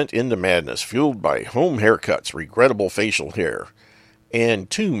complete descent into madness, fueled by home haircuts, regrettable facial hair, and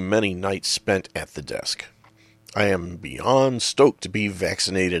too many nights spent at the desk. I am beyond stoked to be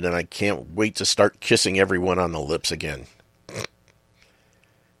vaccinated, and I can't wait to start kissing everyone on the lips again.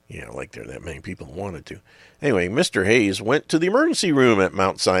 Yeah, like there are that many people who wanted to. Anyway, Mr. Hayes went to the emergency room at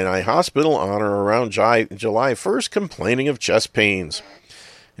Mount Sinai Hospital on or around July 1st, complaining of chest pains.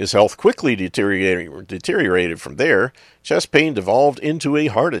 His health quickly deteriorated from there. Chest pain devolved into a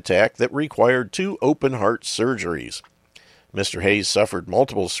heart attack that required 2 open-heart surgeries. Mr. Hayes suffered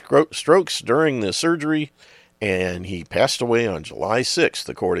multiple strokes during the surgery, and he passed away on July 6th,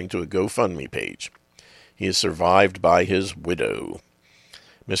 according to a GoFundMe page. He is survived by his widow.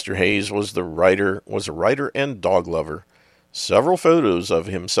 Mr. Hayes was a writer and dog lover. Several photos of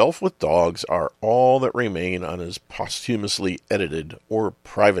himself with dogs are all that remain on his posthumously edited or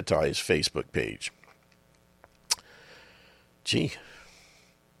privatized Facebook page. Gee.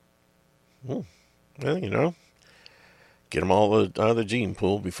 Well, get them all out of the gene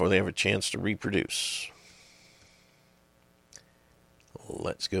pool before they have a chance to reproduce.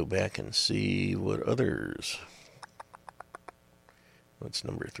 Let's go back and see what others. What's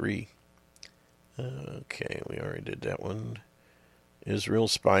number 3? Okay, we already did that one. Israel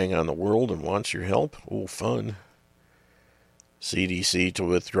spying on the world and wants your help. Oh, fun. CDC to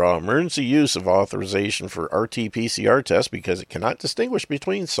withdraw emergency use of authorization for RT-PCR tests because it cannot distinguish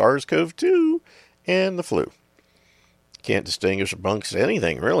between SARS-CoV-2 and the flu. Can't distinguish amongst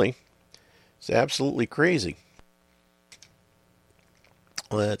anything, really. It's absolutely crazy.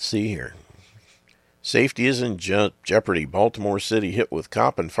 Let's see here. Safety is in jeopardy. Baltimore City hit with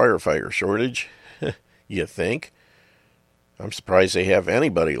cop and firefighter shortage. You think? I'm surprised they have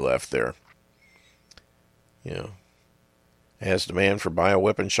anybody left there. As demand for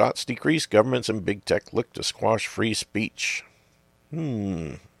bioweapon shots decrease, governments and big tech look to squash free speech.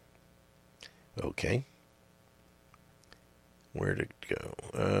 Okay. Where did it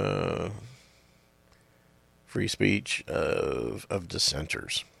go? Free speech of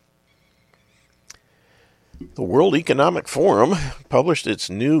dissenters. The World Economic Forum published its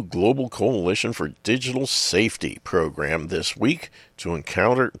new Global Coalition for Digital Safety program this week to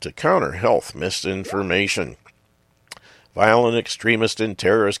counter health misinformation, violent extremist and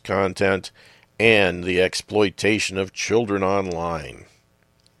terrorist content, and the exploitation of children online,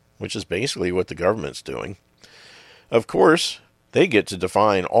 which is basically what the government's doing. Of course, they get to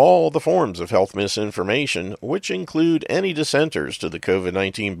define all the forms of health misinformation, which include any dissenters to the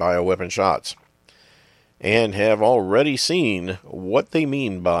COVID-19 bioweapon shots, and have already seen what they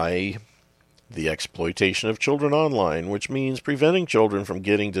mean by the exploitation of children online, which means preventing children from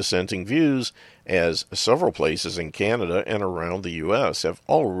getting dissenting views, as several places in Canada and around the U.S. have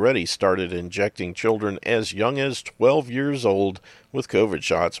already started injecting children as young as 12 years old with COVID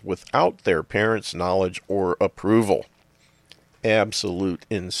shots without their parents' knowledge or approval. Absolute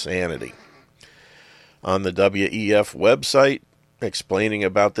insanity. On the WEF website, explaining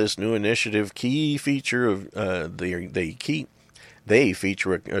about this new initiative, they feature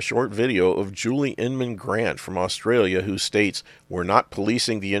a short video of Julie Inman Grant from Australia, who states, "We're not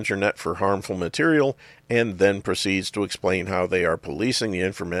policing the internet for harmful material," and then proceeds to explain how they are policing the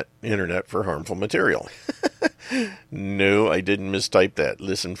internet for harmful material. No, I didn't mistype that.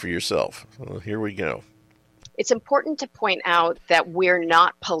 Listen for yourself. Well, here we go. It's important to point out that we're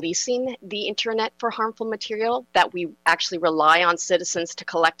not policing the internet for harmful material, that we actually rely on citizens to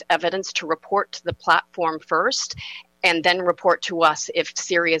collect evidence to report to the platform first, and then report to us if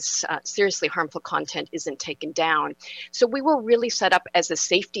seriously harmful content isn't taken down. So we were really set up as a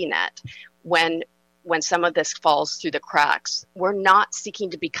safety net when some of this falls through the cracks. We're not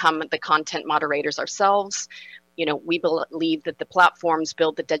seeking to become the content moderators ourselves. We believe that the platforms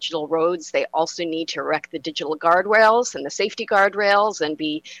build the digital roads. They also need to erect the digital guardrails and the safety guardrails and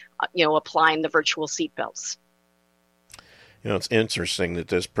be, applying the virtual seatbelts. It's interesting that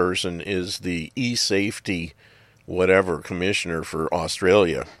this person is the e-safety whatever commissioner for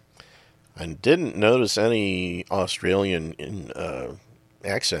Australia. I didn't notice any Australian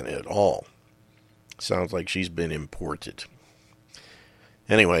accent at all. Sounds like she's been imported.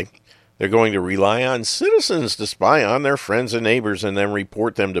 Anyway, they're going to rely on citizens to spy on their friends and neighbors and then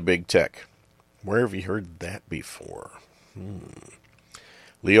report them to big tech. Where have you heard that before?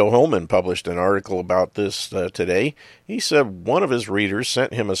 Leo Holman published an article about this today. He said one of his readers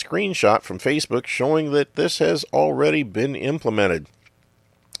sent him a screenshot from Facebook showing that this has already been implemented.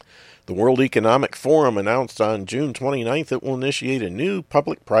 The World Economic Forum announced on June 29th it will initiate a new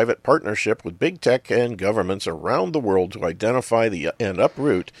public-private partnership with big tech and governments around the world to identify and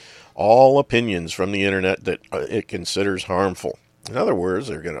uproot all opinions from the internet that it considers harmful. In other words,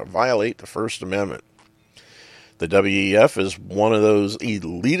 they're going to violate the First Amendment. The WEF is one of those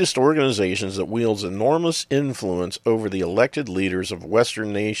elitist organizations that wields enormous influence over the elected leaders of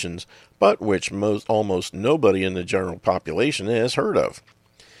Western nations, but which almost nobody in the general population has heard of.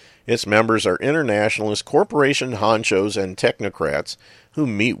 Its members are internationalist corporation honchos and technocrats who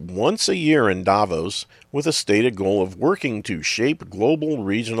meet once a year in Davos with a stated goal of working to shape global,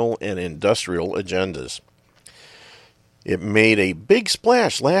 regional, and industrial agendas. It made a big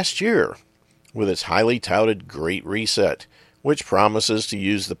splash last year with its highly touted Great Reset, which promises to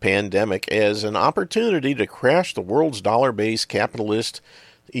use the pandemic as an opportunity to crash the world's dollar-based capitalist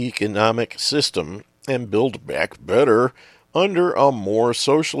economic system and build back better under a more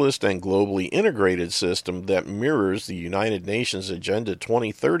socialist and globally integrated system that mirrors the United Nations Agenda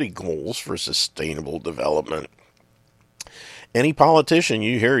 2030 goals for sustainable development. Any politician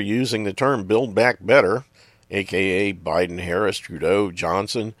you hear using the term Build Back Better, aka Biden, Harris, Trudeau,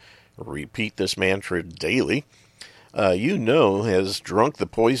 Johnson, repeat this mantra daily, has drunk the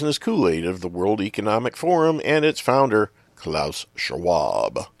poisonous Kool-Aid of the World Economic Forum and its founder, Klaus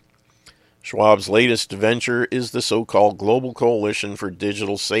Schwab. Schwab's latest venture is the so-called Global Coalition for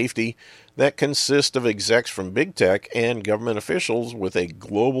Digital Safety that consists of execs from big tech and government officials with a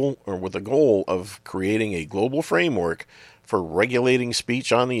goal of creating a global framework for regulating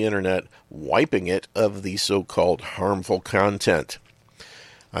speech on the internet, wiping it of the so-called harmful content.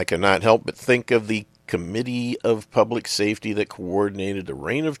 I cannot help but think of the Committee of Public Safety that coordinated the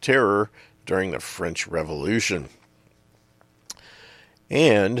Reign of Terror during the French Revolution.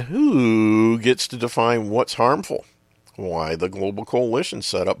 And who gets to define what's harmful? Why, the global coalition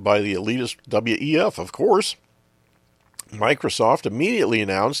set up by the elitist WEF, of course. Microsoft immediately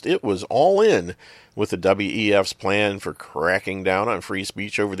announced it was all in with the WEF's plan for cracking down on free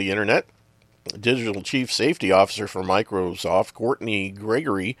speech over the internet. Digital Chief Safety Officer for Microsoft, Courtney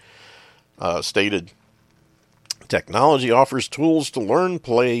Gregory, stated, "Technology offers tools to learn,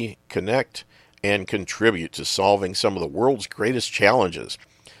 play, connect, and contribute to solving some of the world's greatest challenges.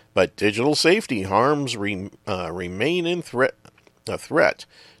 But digital safety harms remain a threat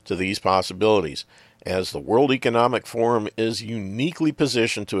to these possibilities, as the World Economic Forum is uniquely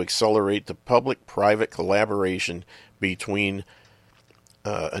positioned to accelerate the public-private collaboration needed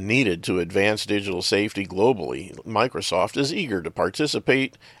to advance digital safety globally. Microsoft is eager to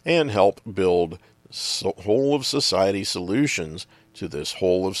participate and help build whole-of-society solutions to this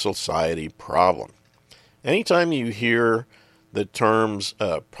whole-of-society problem." Anytime you hear the terms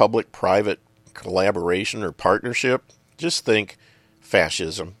public-private collaboration or partnership, just think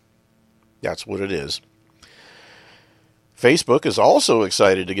fascism. That's what it is. Facebook is also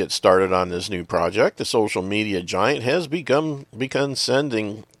excited to get started on this new project. The social media giant has begun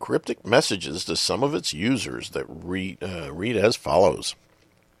sending cryptic messages to some of its users that read as follows.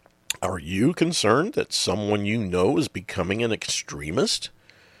 Are you concerned that someone you know is becoming an extremist?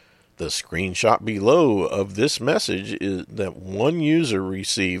 The screenshot below of this message is that one user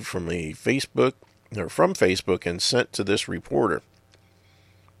received from Facebook and sent to this reporter.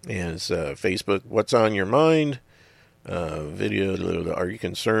 And it's Facebook, what's on your mind? Video, are you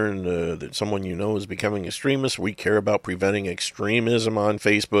concerned that someone you know is becoming extremist? We care about preventing extremism on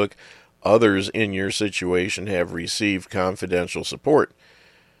Facebook. Others in your situation have received confidential support.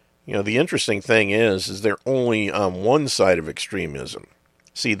 The interesting thing is they're only on one side of extremism.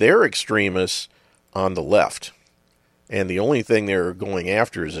 See, they're extremists on the left, and the only thing they're going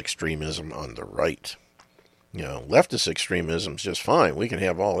after is extremism on the right. Leftist extremism is just fine. We can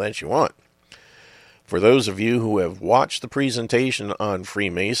have all that you want. For those of you who have watched the presentation on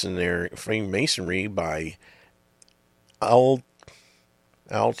Freemasonry by Altion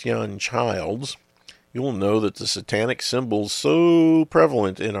Childs, you will know that the satanic symbols so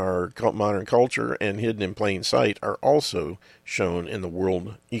prevalent in our modern culture and hidden in plain sight are also shown in the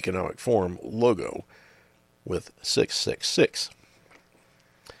World Economic Forum logo with 666.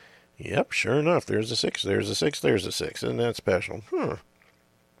 Yep, sure enough, there's a 6, there's a 6, there's a 6. Isn't that special?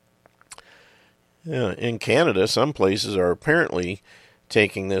 Yeah, in Canada, some places are apparently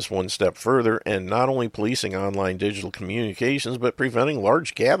taking this one step further and not only policing online digital communications, but preventing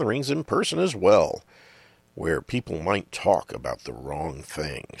large gatherings in person as well, where people might talk about the wrong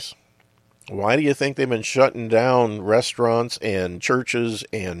things. Why do you think they've been shutting down restaurants and churches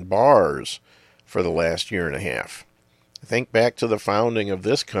and bars for the last year and a half? Think back to the founding of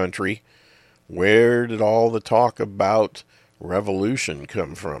this country. Where did all the talk about revolution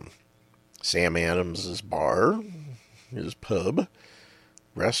come from? Sam Adams' bar, his pub,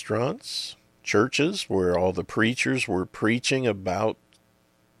 restaurants, churches, where all the preachers were preaching about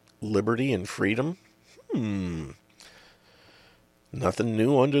liberty and freedom. Nothing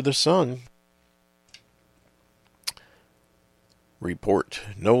new under the sun. Report.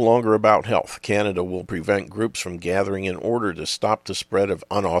 No longer about health. Canada will prevent groups from gathering in order to stop the spread of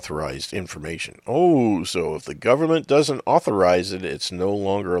unauthorized information. Oh, so if the government doesn't authorize it, it's no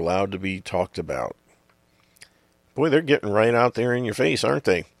longer allowed to be talked about. Boy, they're getting right out there in your face, aren't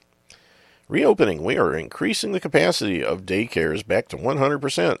they? Reopening. We are increasing the capacity of daycares back to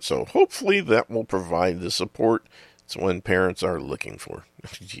 100%, so hopefully that will provide the support when parents are looking for.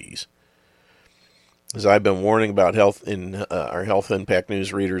 Jeez. As I've been warning about health in our Health Impact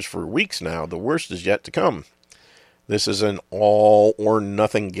News readers for weeks now, the worst is yet to come. This is an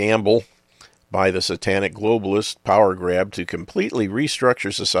all-or-nothing gamble by the satanic globalist power grab to completely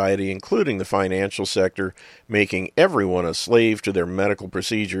restructure society, including the financial sector, making everyone a slave to their medical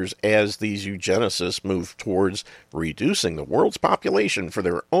procedures as these eugenicists move towards reducing the world's population for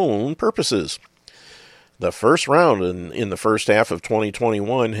their own purposes. The first round in the first half of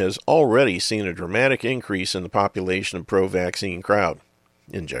 2021 has already seen a dramatic increase in the population of pro-vaccine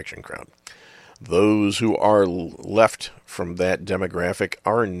injection crowd. Those who are left from that demographic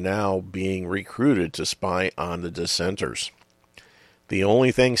are now being recruited to spy on the dissenters. The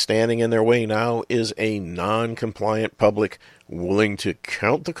only thing standing in their way now is a non-compliant public willing to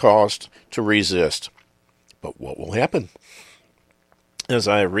count the cost to resist. But what will happen? As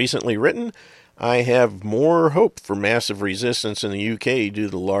I have recently written, I have more hope for massive resistance in the UK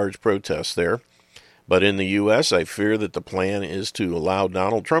due to large protests there. But in the U.S., I fear that the plan is to allow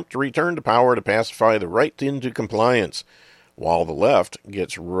Donald Trump to return to power to pacify the right into compliance, while the left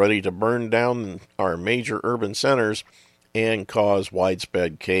gets ready to burn down our major urban centers and cause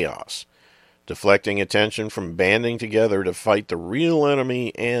widespread chaos, deflecting attention from banding together to fight the real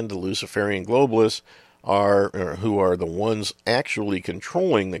enemy and the Luciferian globalists who are the ones actually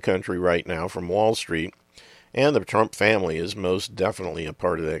controlling the country right now from Wall Street, and the Trump family is most definitely a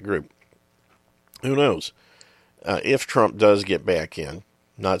part of that group. Who knows? If Trump does get back in,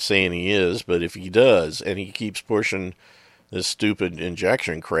 not saying he is, but if he does, and he keeps pushing this stupid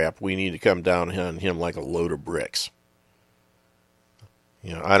injection crap, we need to come down on him like a load of bricks.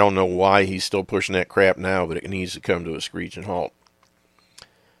 I don't know why he's still pushing that crap now, but it needs to come to a screeching halt.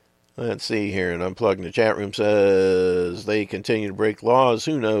 Let's see here, and Unplugged in the chat room says they continue to break laws.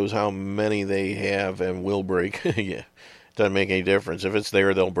 Who knows how many they have and will break? Yeah, doesn't make any difference. If it's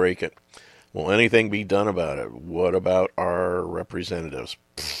there, they'll break it. Will anything be done about it? What about our representatives?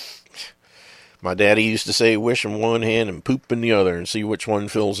 My daddy used to say, wish in one hand and poop in the other and see which one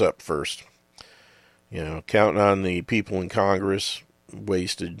fills up first. Counting on the people in Congress,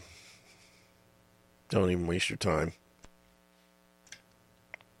 wasted. Don't even waste your time.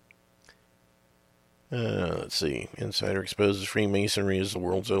 Let's see. Insider exposes Freemasonry as the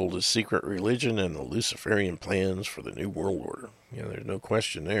world's oldest secret religion and the Luciferian plans for the New World Order. There's no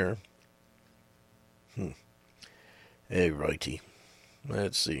question there. Hey, righty.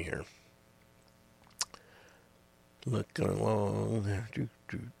 Let's see here. Looking along.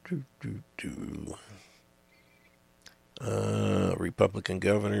 Republican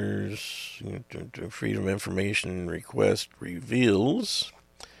governors. Freedom of Information request reveals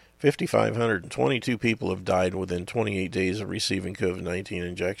 5,522 people have died within 28 days of receiving COVID-19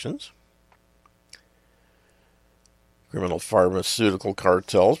 injections. Criminal pharmaceutical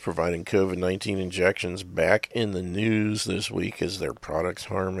cartels providing COVID-19 injections back in the news this week as their products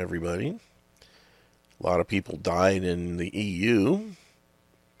harm everybody. A lot of people died in the EU.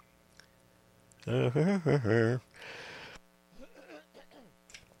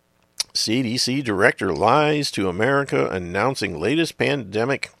 CDC director lies to America announcing latest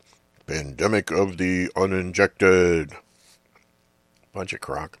pandemic of the uninjected. Bunch of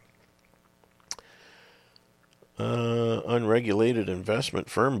crock. Unregulated investment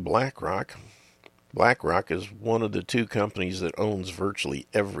firm BlackRock. BlackRock is one of the two companies that owns virtually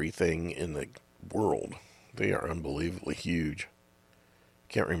everything in the world. They are unbelievably huge.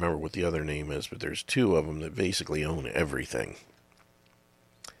 Can't remember what the other name is, but there's two of them that basically own everything.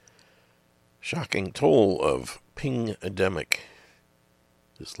 Shocking toll of pingdemic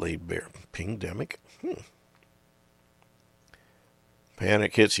is laid bare. Pingdemic?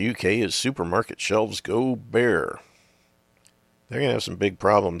 Panic hits UK as supermarket shelves go bare. They're going to have some big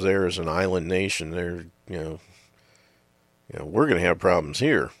problems there as an island nation. They're, we're going to have problems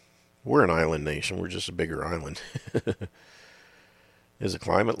here. We're an island nation. We're just a bigger island. Is a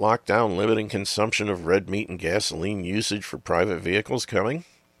climate lockdown limiting consumption of red meat and gasoline usage for private vehicles coming?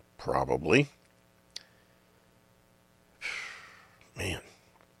 Probably. Man.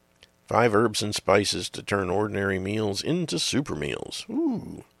 5 herbs and spices to turn ordinary meals into super meals.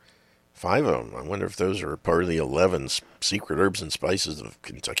 Ooh. 5 of them. I wonder if those are part of the 11 secret herbs and spices of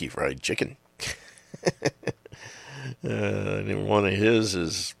Kentucky Fried Chicken. And one of his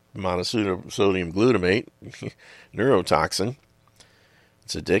is monosodium glutamate, neurotoxin.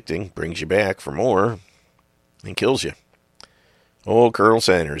 It's addicting, brings you back for more, and kills you. Old Colonel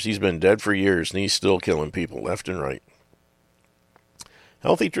Sanders, he's been dead for years, and he's still killing people left and right.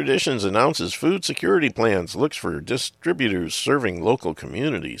 Healthy Traditions announces food security plans, looks for distributors serving local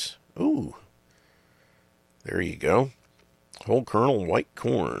communities. Ooh, there you go. Whole kernel white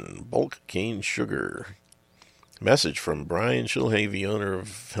corn, bulk cane sugar. Message from Brian Shilhavy, owner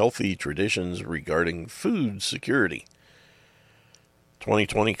of Healthy Traditions, regarding food security.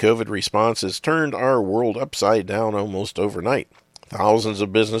 2020 COVID response has turned our world upside down almost overnight. Thousands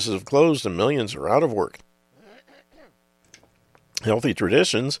of businesses have closed and millions are out of work. Healthy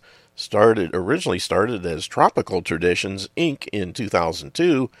Traditions originally started as Tropical Traditions, Inc. in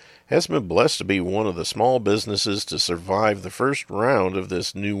 2002, has been blessed to be one of the small businesses to survive the first round of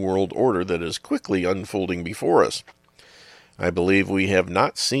this new world order that is quickly unfolding before us. I believe we have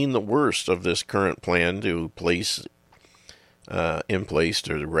not seen the worst of this current plan in place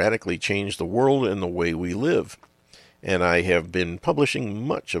to radically change the world and the way we live. And I have been publishing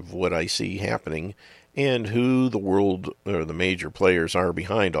much of what I see happening and who the world or the major players are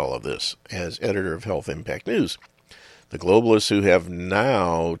behind all of this as editor of Health Impact News. The globalists who have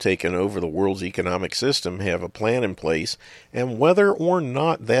now taken over the world's economic system have a plan in place, and whether or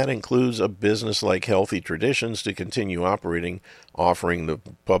not that includes a business like Healthy Traditions to continue operating, offering the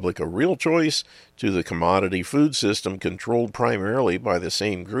public a real choice to the commodity food system controlled primarily by the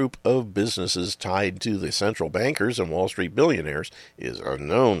same group of businesses tied to the central bankers and Wall Street billionaires, is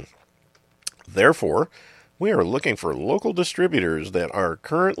unknown. Therefore, we are looking for local distributors that are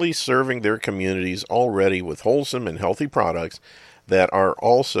currently serving their communities already with wholesome and healthy products that are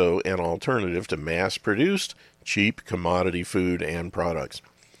also an alternative to mass-produced, cheap commodity food and products.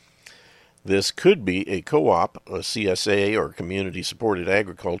 This could be a co-op, a CSA or community-supported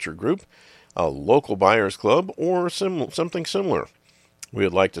agriculture group, a local buyers club, or something similar. We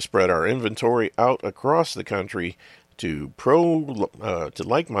would like to spread our inventory out across the country to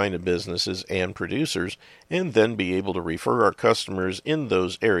like-minded businesses and producers, and then be able to refer our customers in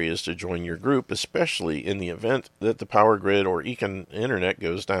those areas to join your group, especially in the event that the power grid or internet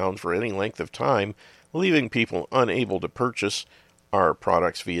goes down for any length of time, leaving people unable to purchase our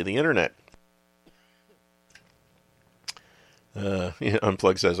products via the internet.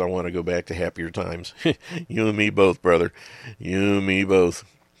 Unplug says, I want to go back to happier times. You and me both, brother. You and me both.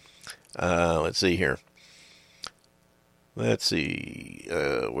 Let's see here. Let's see,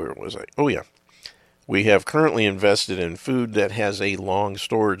 where was I? Oh, yeah. We have currently invested in food that has a long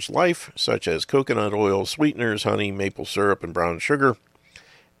storage life, such as coconut oil, sweeteners, honey, maple syrup, and brown sugar,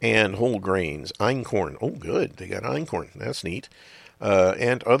 and whole grains, einkorn. Oh, good. They got einkorn. That's neat.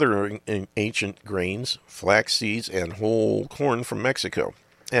 And other ancient grains, flax seeds, and whole corn from Mexico.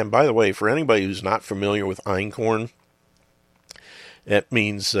 And by the way, for anybody who's not familiar with einkorn, that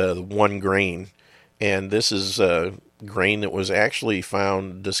means one grain. And this is grain that was actually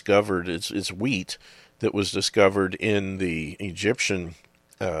discovered, it's wheat that was discovered in the Egyptian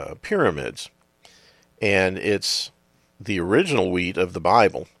pyramids. And it's the original wheat of the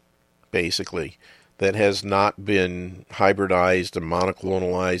Bible, basically, that has not been hybridized and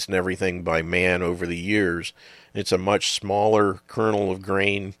monoclonalized and everything by man over the years. It's a much smaller kernel of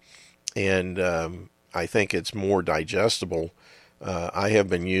grain, and I think it's more digestible. I have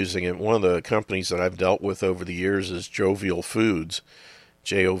been using it. One of the companies that I've dealt with over the years is Jovial Foods,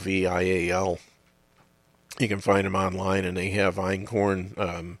 Jovial. You can find them online, and they have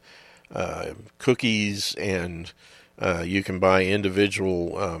einkorn cookies, and you can buy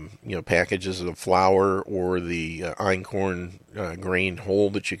individual packages of flour or the einkorn grain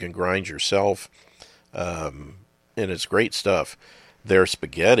whole that you can grind yourself, and it's great stuff. Their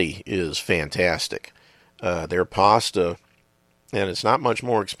spaghetti is fantastic. Their pasta, and it's not much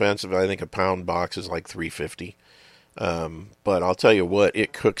more expensive. I think a pound box is like $3.50. But I'll tell you what,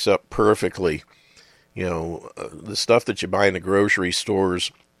 it cooks up perfectly. The stuff that you buy in the grocery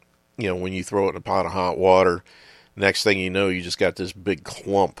stores, when you throw it in a pot of hot water, next thing you know, you just got this big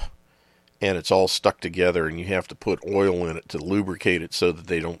clump, and it's all stuck together, and you have to put oil in it to lubricate it so that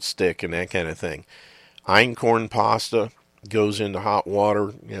they don't stick and that kind of thing. Einkorn pasta goes into hot water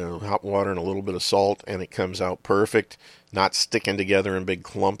and a little bit of salt, and it comes out perfect, not sticking together in big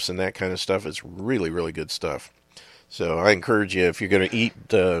clumps and that kind of stuff. It's really, really good stuff. So I encourage you, if you're going to eat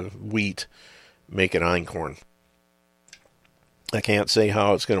wheat, make it einkorn. I can't say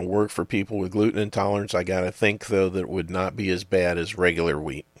how it's going to work for people with gluten intolerance. I got to think, though, that it would not be as bad as regular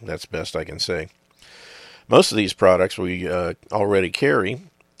wheat. That's best I can say. Most of these products we already carry,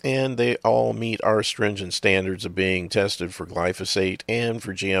 and they all meet our stringent standards of being tested for glyphosate and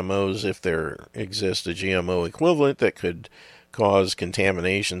for GMOs if there exists a GMO equivalent that could cause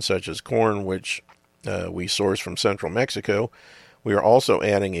contamination, such as corn, which we source from central Mexico. We are also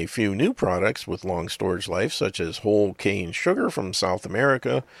adding a few new products with long storage life, such as whole cane sugar from South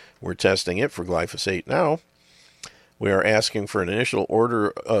America. We're testing it for glyphosate now. We are asking for an initial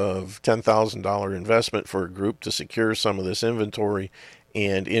order of $10,000 investment for a group to secure some of this inventory,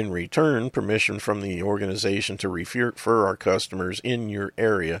 and in return, permission from the organization to refer our customers in your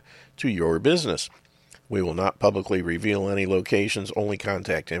area to your business. We will not publicly reveal any locations, only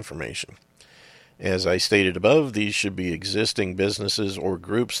contact information. As I stated above, these should be existing businesses or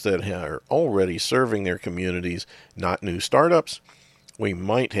groups that are already serving their communities, not new startups. We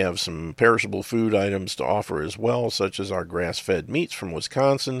might have some perishable food items to offer as well, such as our grass-fed meats from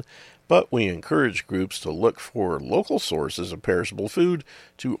Wisconsin, but we encourage groups to look for local sources of perishable food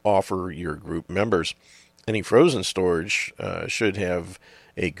to offer your group members. Any frozen storage should have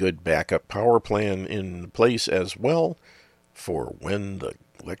a good backup power plan in place as well for when the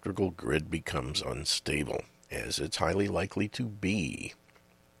electrical grid becomes unstable, as it's highly likely to be.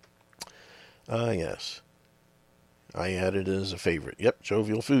 Yes. I added it as a favorite. Yep,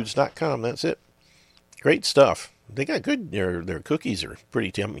 jovialfoods.com, that's it. Great stuff. They got good, their cookies are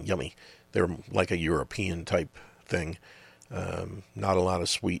pretty yummy. They're like a European type thing. Not a lot of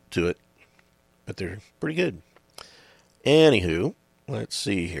sweet to it, but they're pretty good. Anywho, let's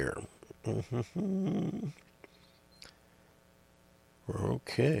see here.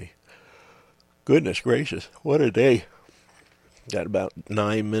 Okay. Goodness gracious, what a day. Got about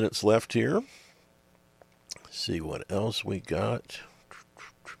 9 minutes left here. Let's see what else we got.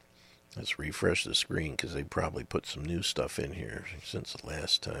 Let's refresh the screen because they probably put some new stuff in here since the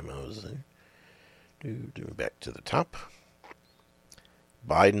last time I was there. Back to the top.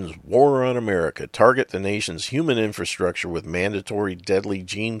 Biden's war on America. Target the nation's human infrastructure with mandatory deadly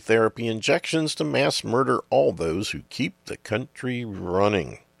gene therapy injections to mass murder all those who keep the country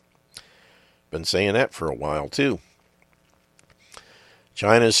running. Been saying that for a while, too.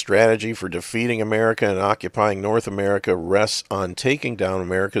 China's strategy for defeating America and occupying North America rests on taking down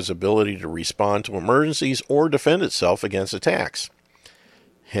America's ability to respond to emergencies or defend itself against attacks.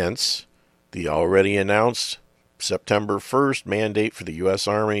 Hence, the already announced September 1st mandate for the U.S.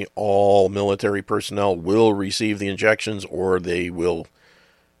 Army. All military personnel will receive the injections or they will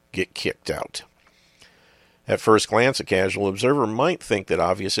get kicked out. At first glance, a casual observer might think that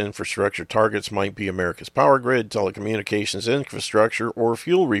obvious infrastructure targets might be America's power grid, telecommunications infrastructure, or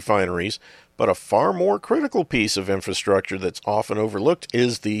fuel refineries, but a far more critical piece of infrastructure that's often overlooked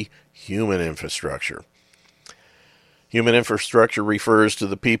is the human infrastructure. Human infrastructure refers to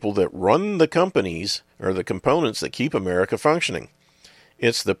the people that run the companies or the components that keep America functioning.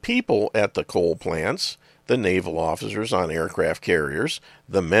 It's the people at the coal plants, the naval officers on aircraft carriers,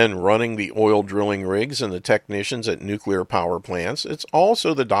 the men running the oil drilling rigs, and the technicians at nuclear power plants. It's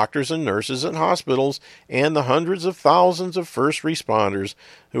also the doctors and nurses at hospitals and the hundreds of thousands of first responders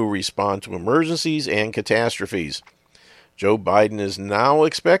who respond to emergencies and catastrophes. Joe Biden is now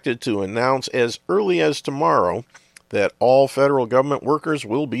expected to announce as early as tomorrow that all federal government workers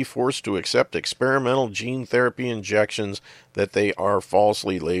will be forced to accept experimental gene therapy injections that they are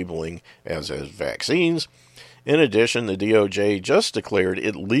falsely labeling as vaccines. In addition, the DOJ just declared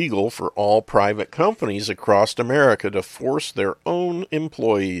it legal for all private companies across America to force their own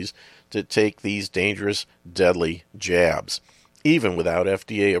employees to take these dangerous, deadly jabs, even without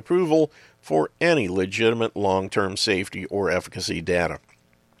FDA approval for any legitimate long-term safety or efficacy data.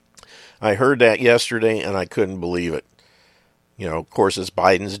 I heard that yesterday, and I couldn't believe it. You know, of course, it's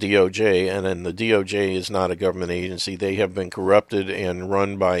Biden's DOJ, and then the DOJ is not a government agency. They have been corrupted and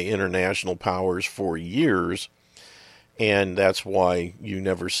run by international powers for years, and that's why you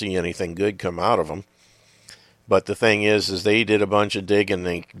never see anything good come out of them. But the thing is they did a bunch of digging.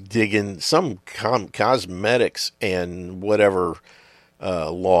 They dig in some cosmetics and whatever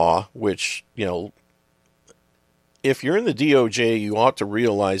law, which, you know, if you're in the DOJ, you ought to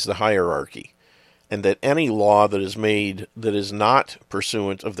realize the hierarchy, and that any law that is made that is not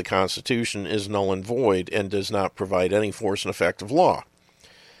pursuant of the Constitution is null and void and does not provide any force and effect of law.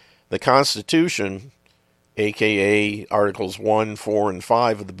 The Constitution, aka Articles 1, 4, and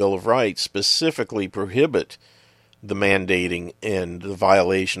 5 of the Bill of Rights, specifically prohibit the mandating and the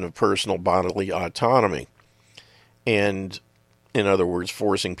violation of personal bodily autonomy, and, in other words,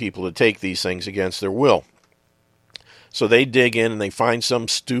 forcing people to take these things against their will. So they dig in and they find some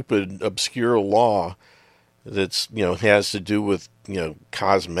stupid, obscure law that's, you know, has to do with, you know,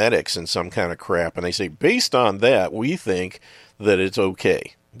 cosmetics and some kind of crap. And they say, based on that, we think that it's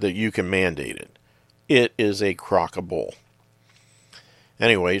okay, that you can mandate it. It is a crock of bull.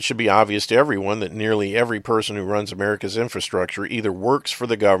 Anyway, it should be obvious to everyone that nearly every person who runs America's infrastructure either works for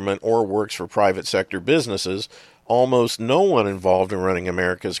the government or works for private sector businesses. Almost no one involved in running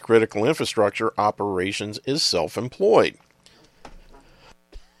America's critical infrastructure operations is self-employed.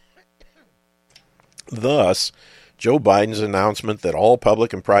 Thus, Joe Biden's announcement that all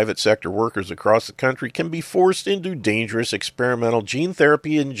public and private sector workers across the country can be forced into dangerous experimental gene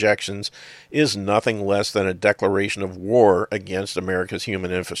therapy injections is nothing less than a declaration of war against America's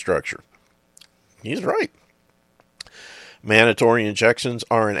human infrastructure. He's right. Mandatory injections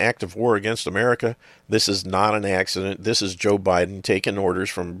are an act of war against America. This is not an accident. This is Joe Biden taking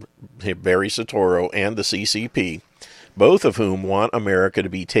orders from Barry Soetoro and the CCP, both of whom want America to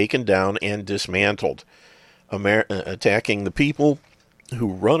be taken down and dismantled. Attacking the people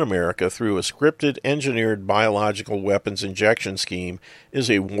who run America through a scripted, engineered biological weapons injection scheme is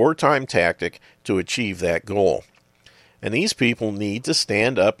a wartime tactic to achieve that goal. And these people need to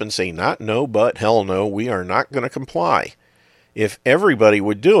stand up and say, not no, but hell no, we are not going to comply. If everybody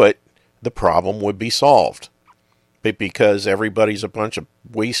would do it, the problem would be solved. But because everybody's a bunch of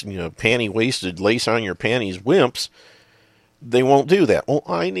panty-wasted, lace-on-your-panties wimps, they won't do that. Well,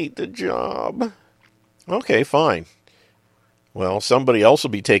 I need the job. Okay, fine. Well, somebody else will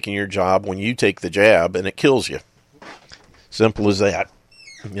be taking your job when you take the jab, and it kills you. Simple as that.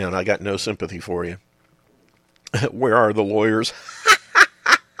 You know, and I got no sympathy for you. Where are the lawyers?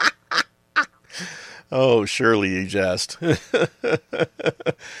 Oh, surely you jest.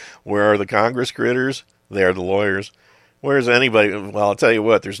 Where are the Congress critters? They're the lawyers. Where's anybody? Well, I'll tell you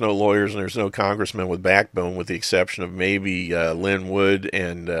what, there's no lawyers and there's no congressmen with backbone, with the exception of maybe Lynn Wood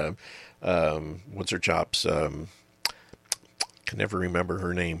and what's her chops? Can never remember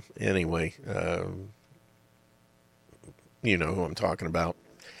her name. Anyway, you know who I'm talking about.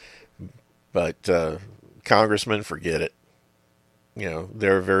 But congressmen, forget it. You know,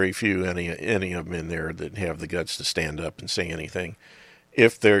 there are very few, any of them in there that have the guts to stand up and say anything.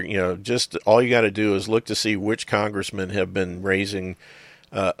 If they're, you know, just all you got to do is look to see which congressmen have been raising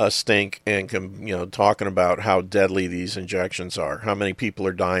a stink and, you know, talking about how deadly these injections are, how many people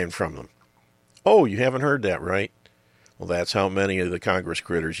are dying from them. Oh, you haven't heard that, right? Well, that's how many of the Congress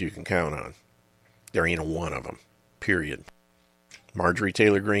critters you can count on. There ain't a one of them, period. Marjorie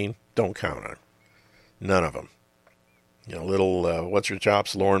Taylor Greene, don't count on her. None of them. You know, little, what's her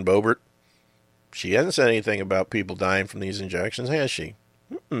chops, Lauren Boebert? She hasn't said anything about people dying from these injections, has she?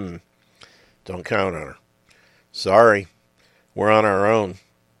 Don't count on her. Sorry, we're on our own.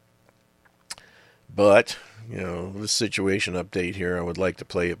 But, you know, the situation update here, I would like to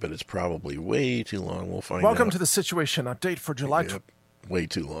play it, but it's probably way too long. We'll find out. Welcome to the situation update for July. Yep, way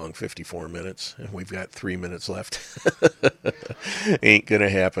too long, 54 minutes, and we've got 3 minutes left. Ain't gonna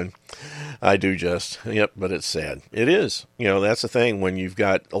happen. I do just. Yep, but it's sad. It is. You know, that's the thing. When you've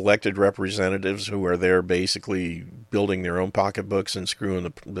got elected representatives who are there basically building their own pocketbooks and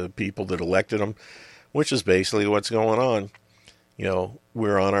screwing the people that elected them, which is basically what's going on. You know,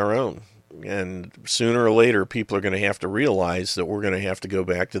 we're on our own. And sooner or later, people are going to have to realize that we're going to have to go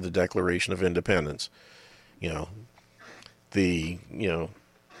back to the Declaration of Independence. You know, the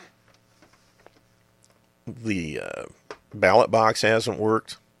ballot box hasn't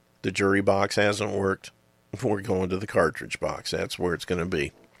worked. The jury box hasn't worked. We're going to the cartridge box. That's where it's going to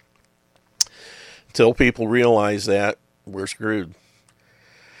be. Until people realize that, we're screwed.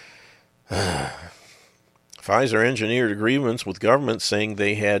 Pfizer engineered agreements with governments saying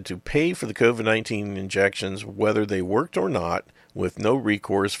they had to pay for the COVID-19 injections whether they worked or not, with no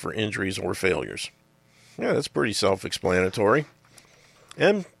recourse for injuries or failures. Yeah, that's pretty self-explanatory.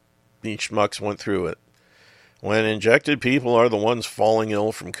 And the schmucks went through it. When injected people are the ones falling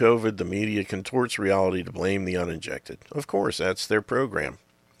ill from COVID, the media contorts reality to blame the uninjected. Of course, that's their program.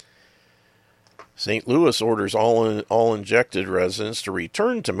 St. Louis orders all injected residents to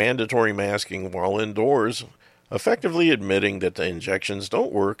return to mandatory masking while indoors, effectively admitting that the injections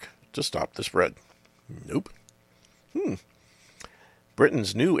don't work to stop the spread. Nope.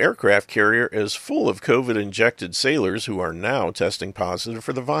 Britain's new aircraft carrier is full of COVID-injected sailors who are now testing positive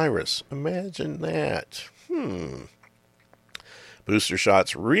for the virus. Imagine that. Booster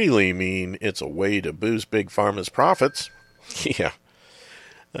shots really mean it's a way to boost Big Pharma's profits. Yeah.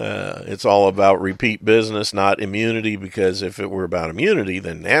 It's all about repeat business, not immunity, because if it were about immunity,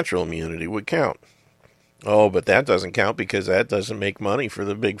 then natural immunity would count. Oh, but that doesn't count because that doesn't make money for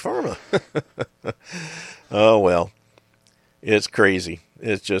the Big Pharma. Oh, well. It's crazy.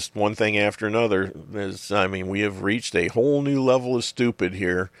 It's just one thing after another. We have reached a whole new level of stupid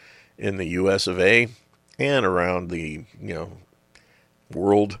here in the US of A and around the,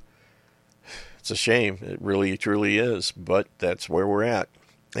 world. It's a shame. It really, truly is. But that's where we're at.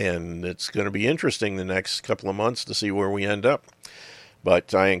 And it's going to be interesting the next couple of months to see where we end up.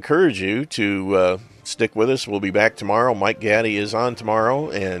 But I encourage you to stick with us. We'll be back tomorrow. Mike Gaddy is on tomorrow,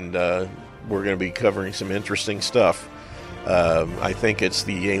 and we're going to be covering some interesting stuff. I think it's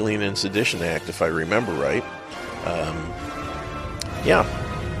the Alien and Sedition Act, if I remember right.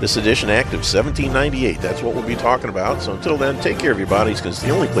 The Sedition Act of 1798. That's what we'll be talking about. So until then, take care of your bodies, because it's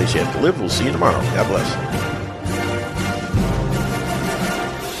the only place you have to live. We'll see you tomorrow. God bless.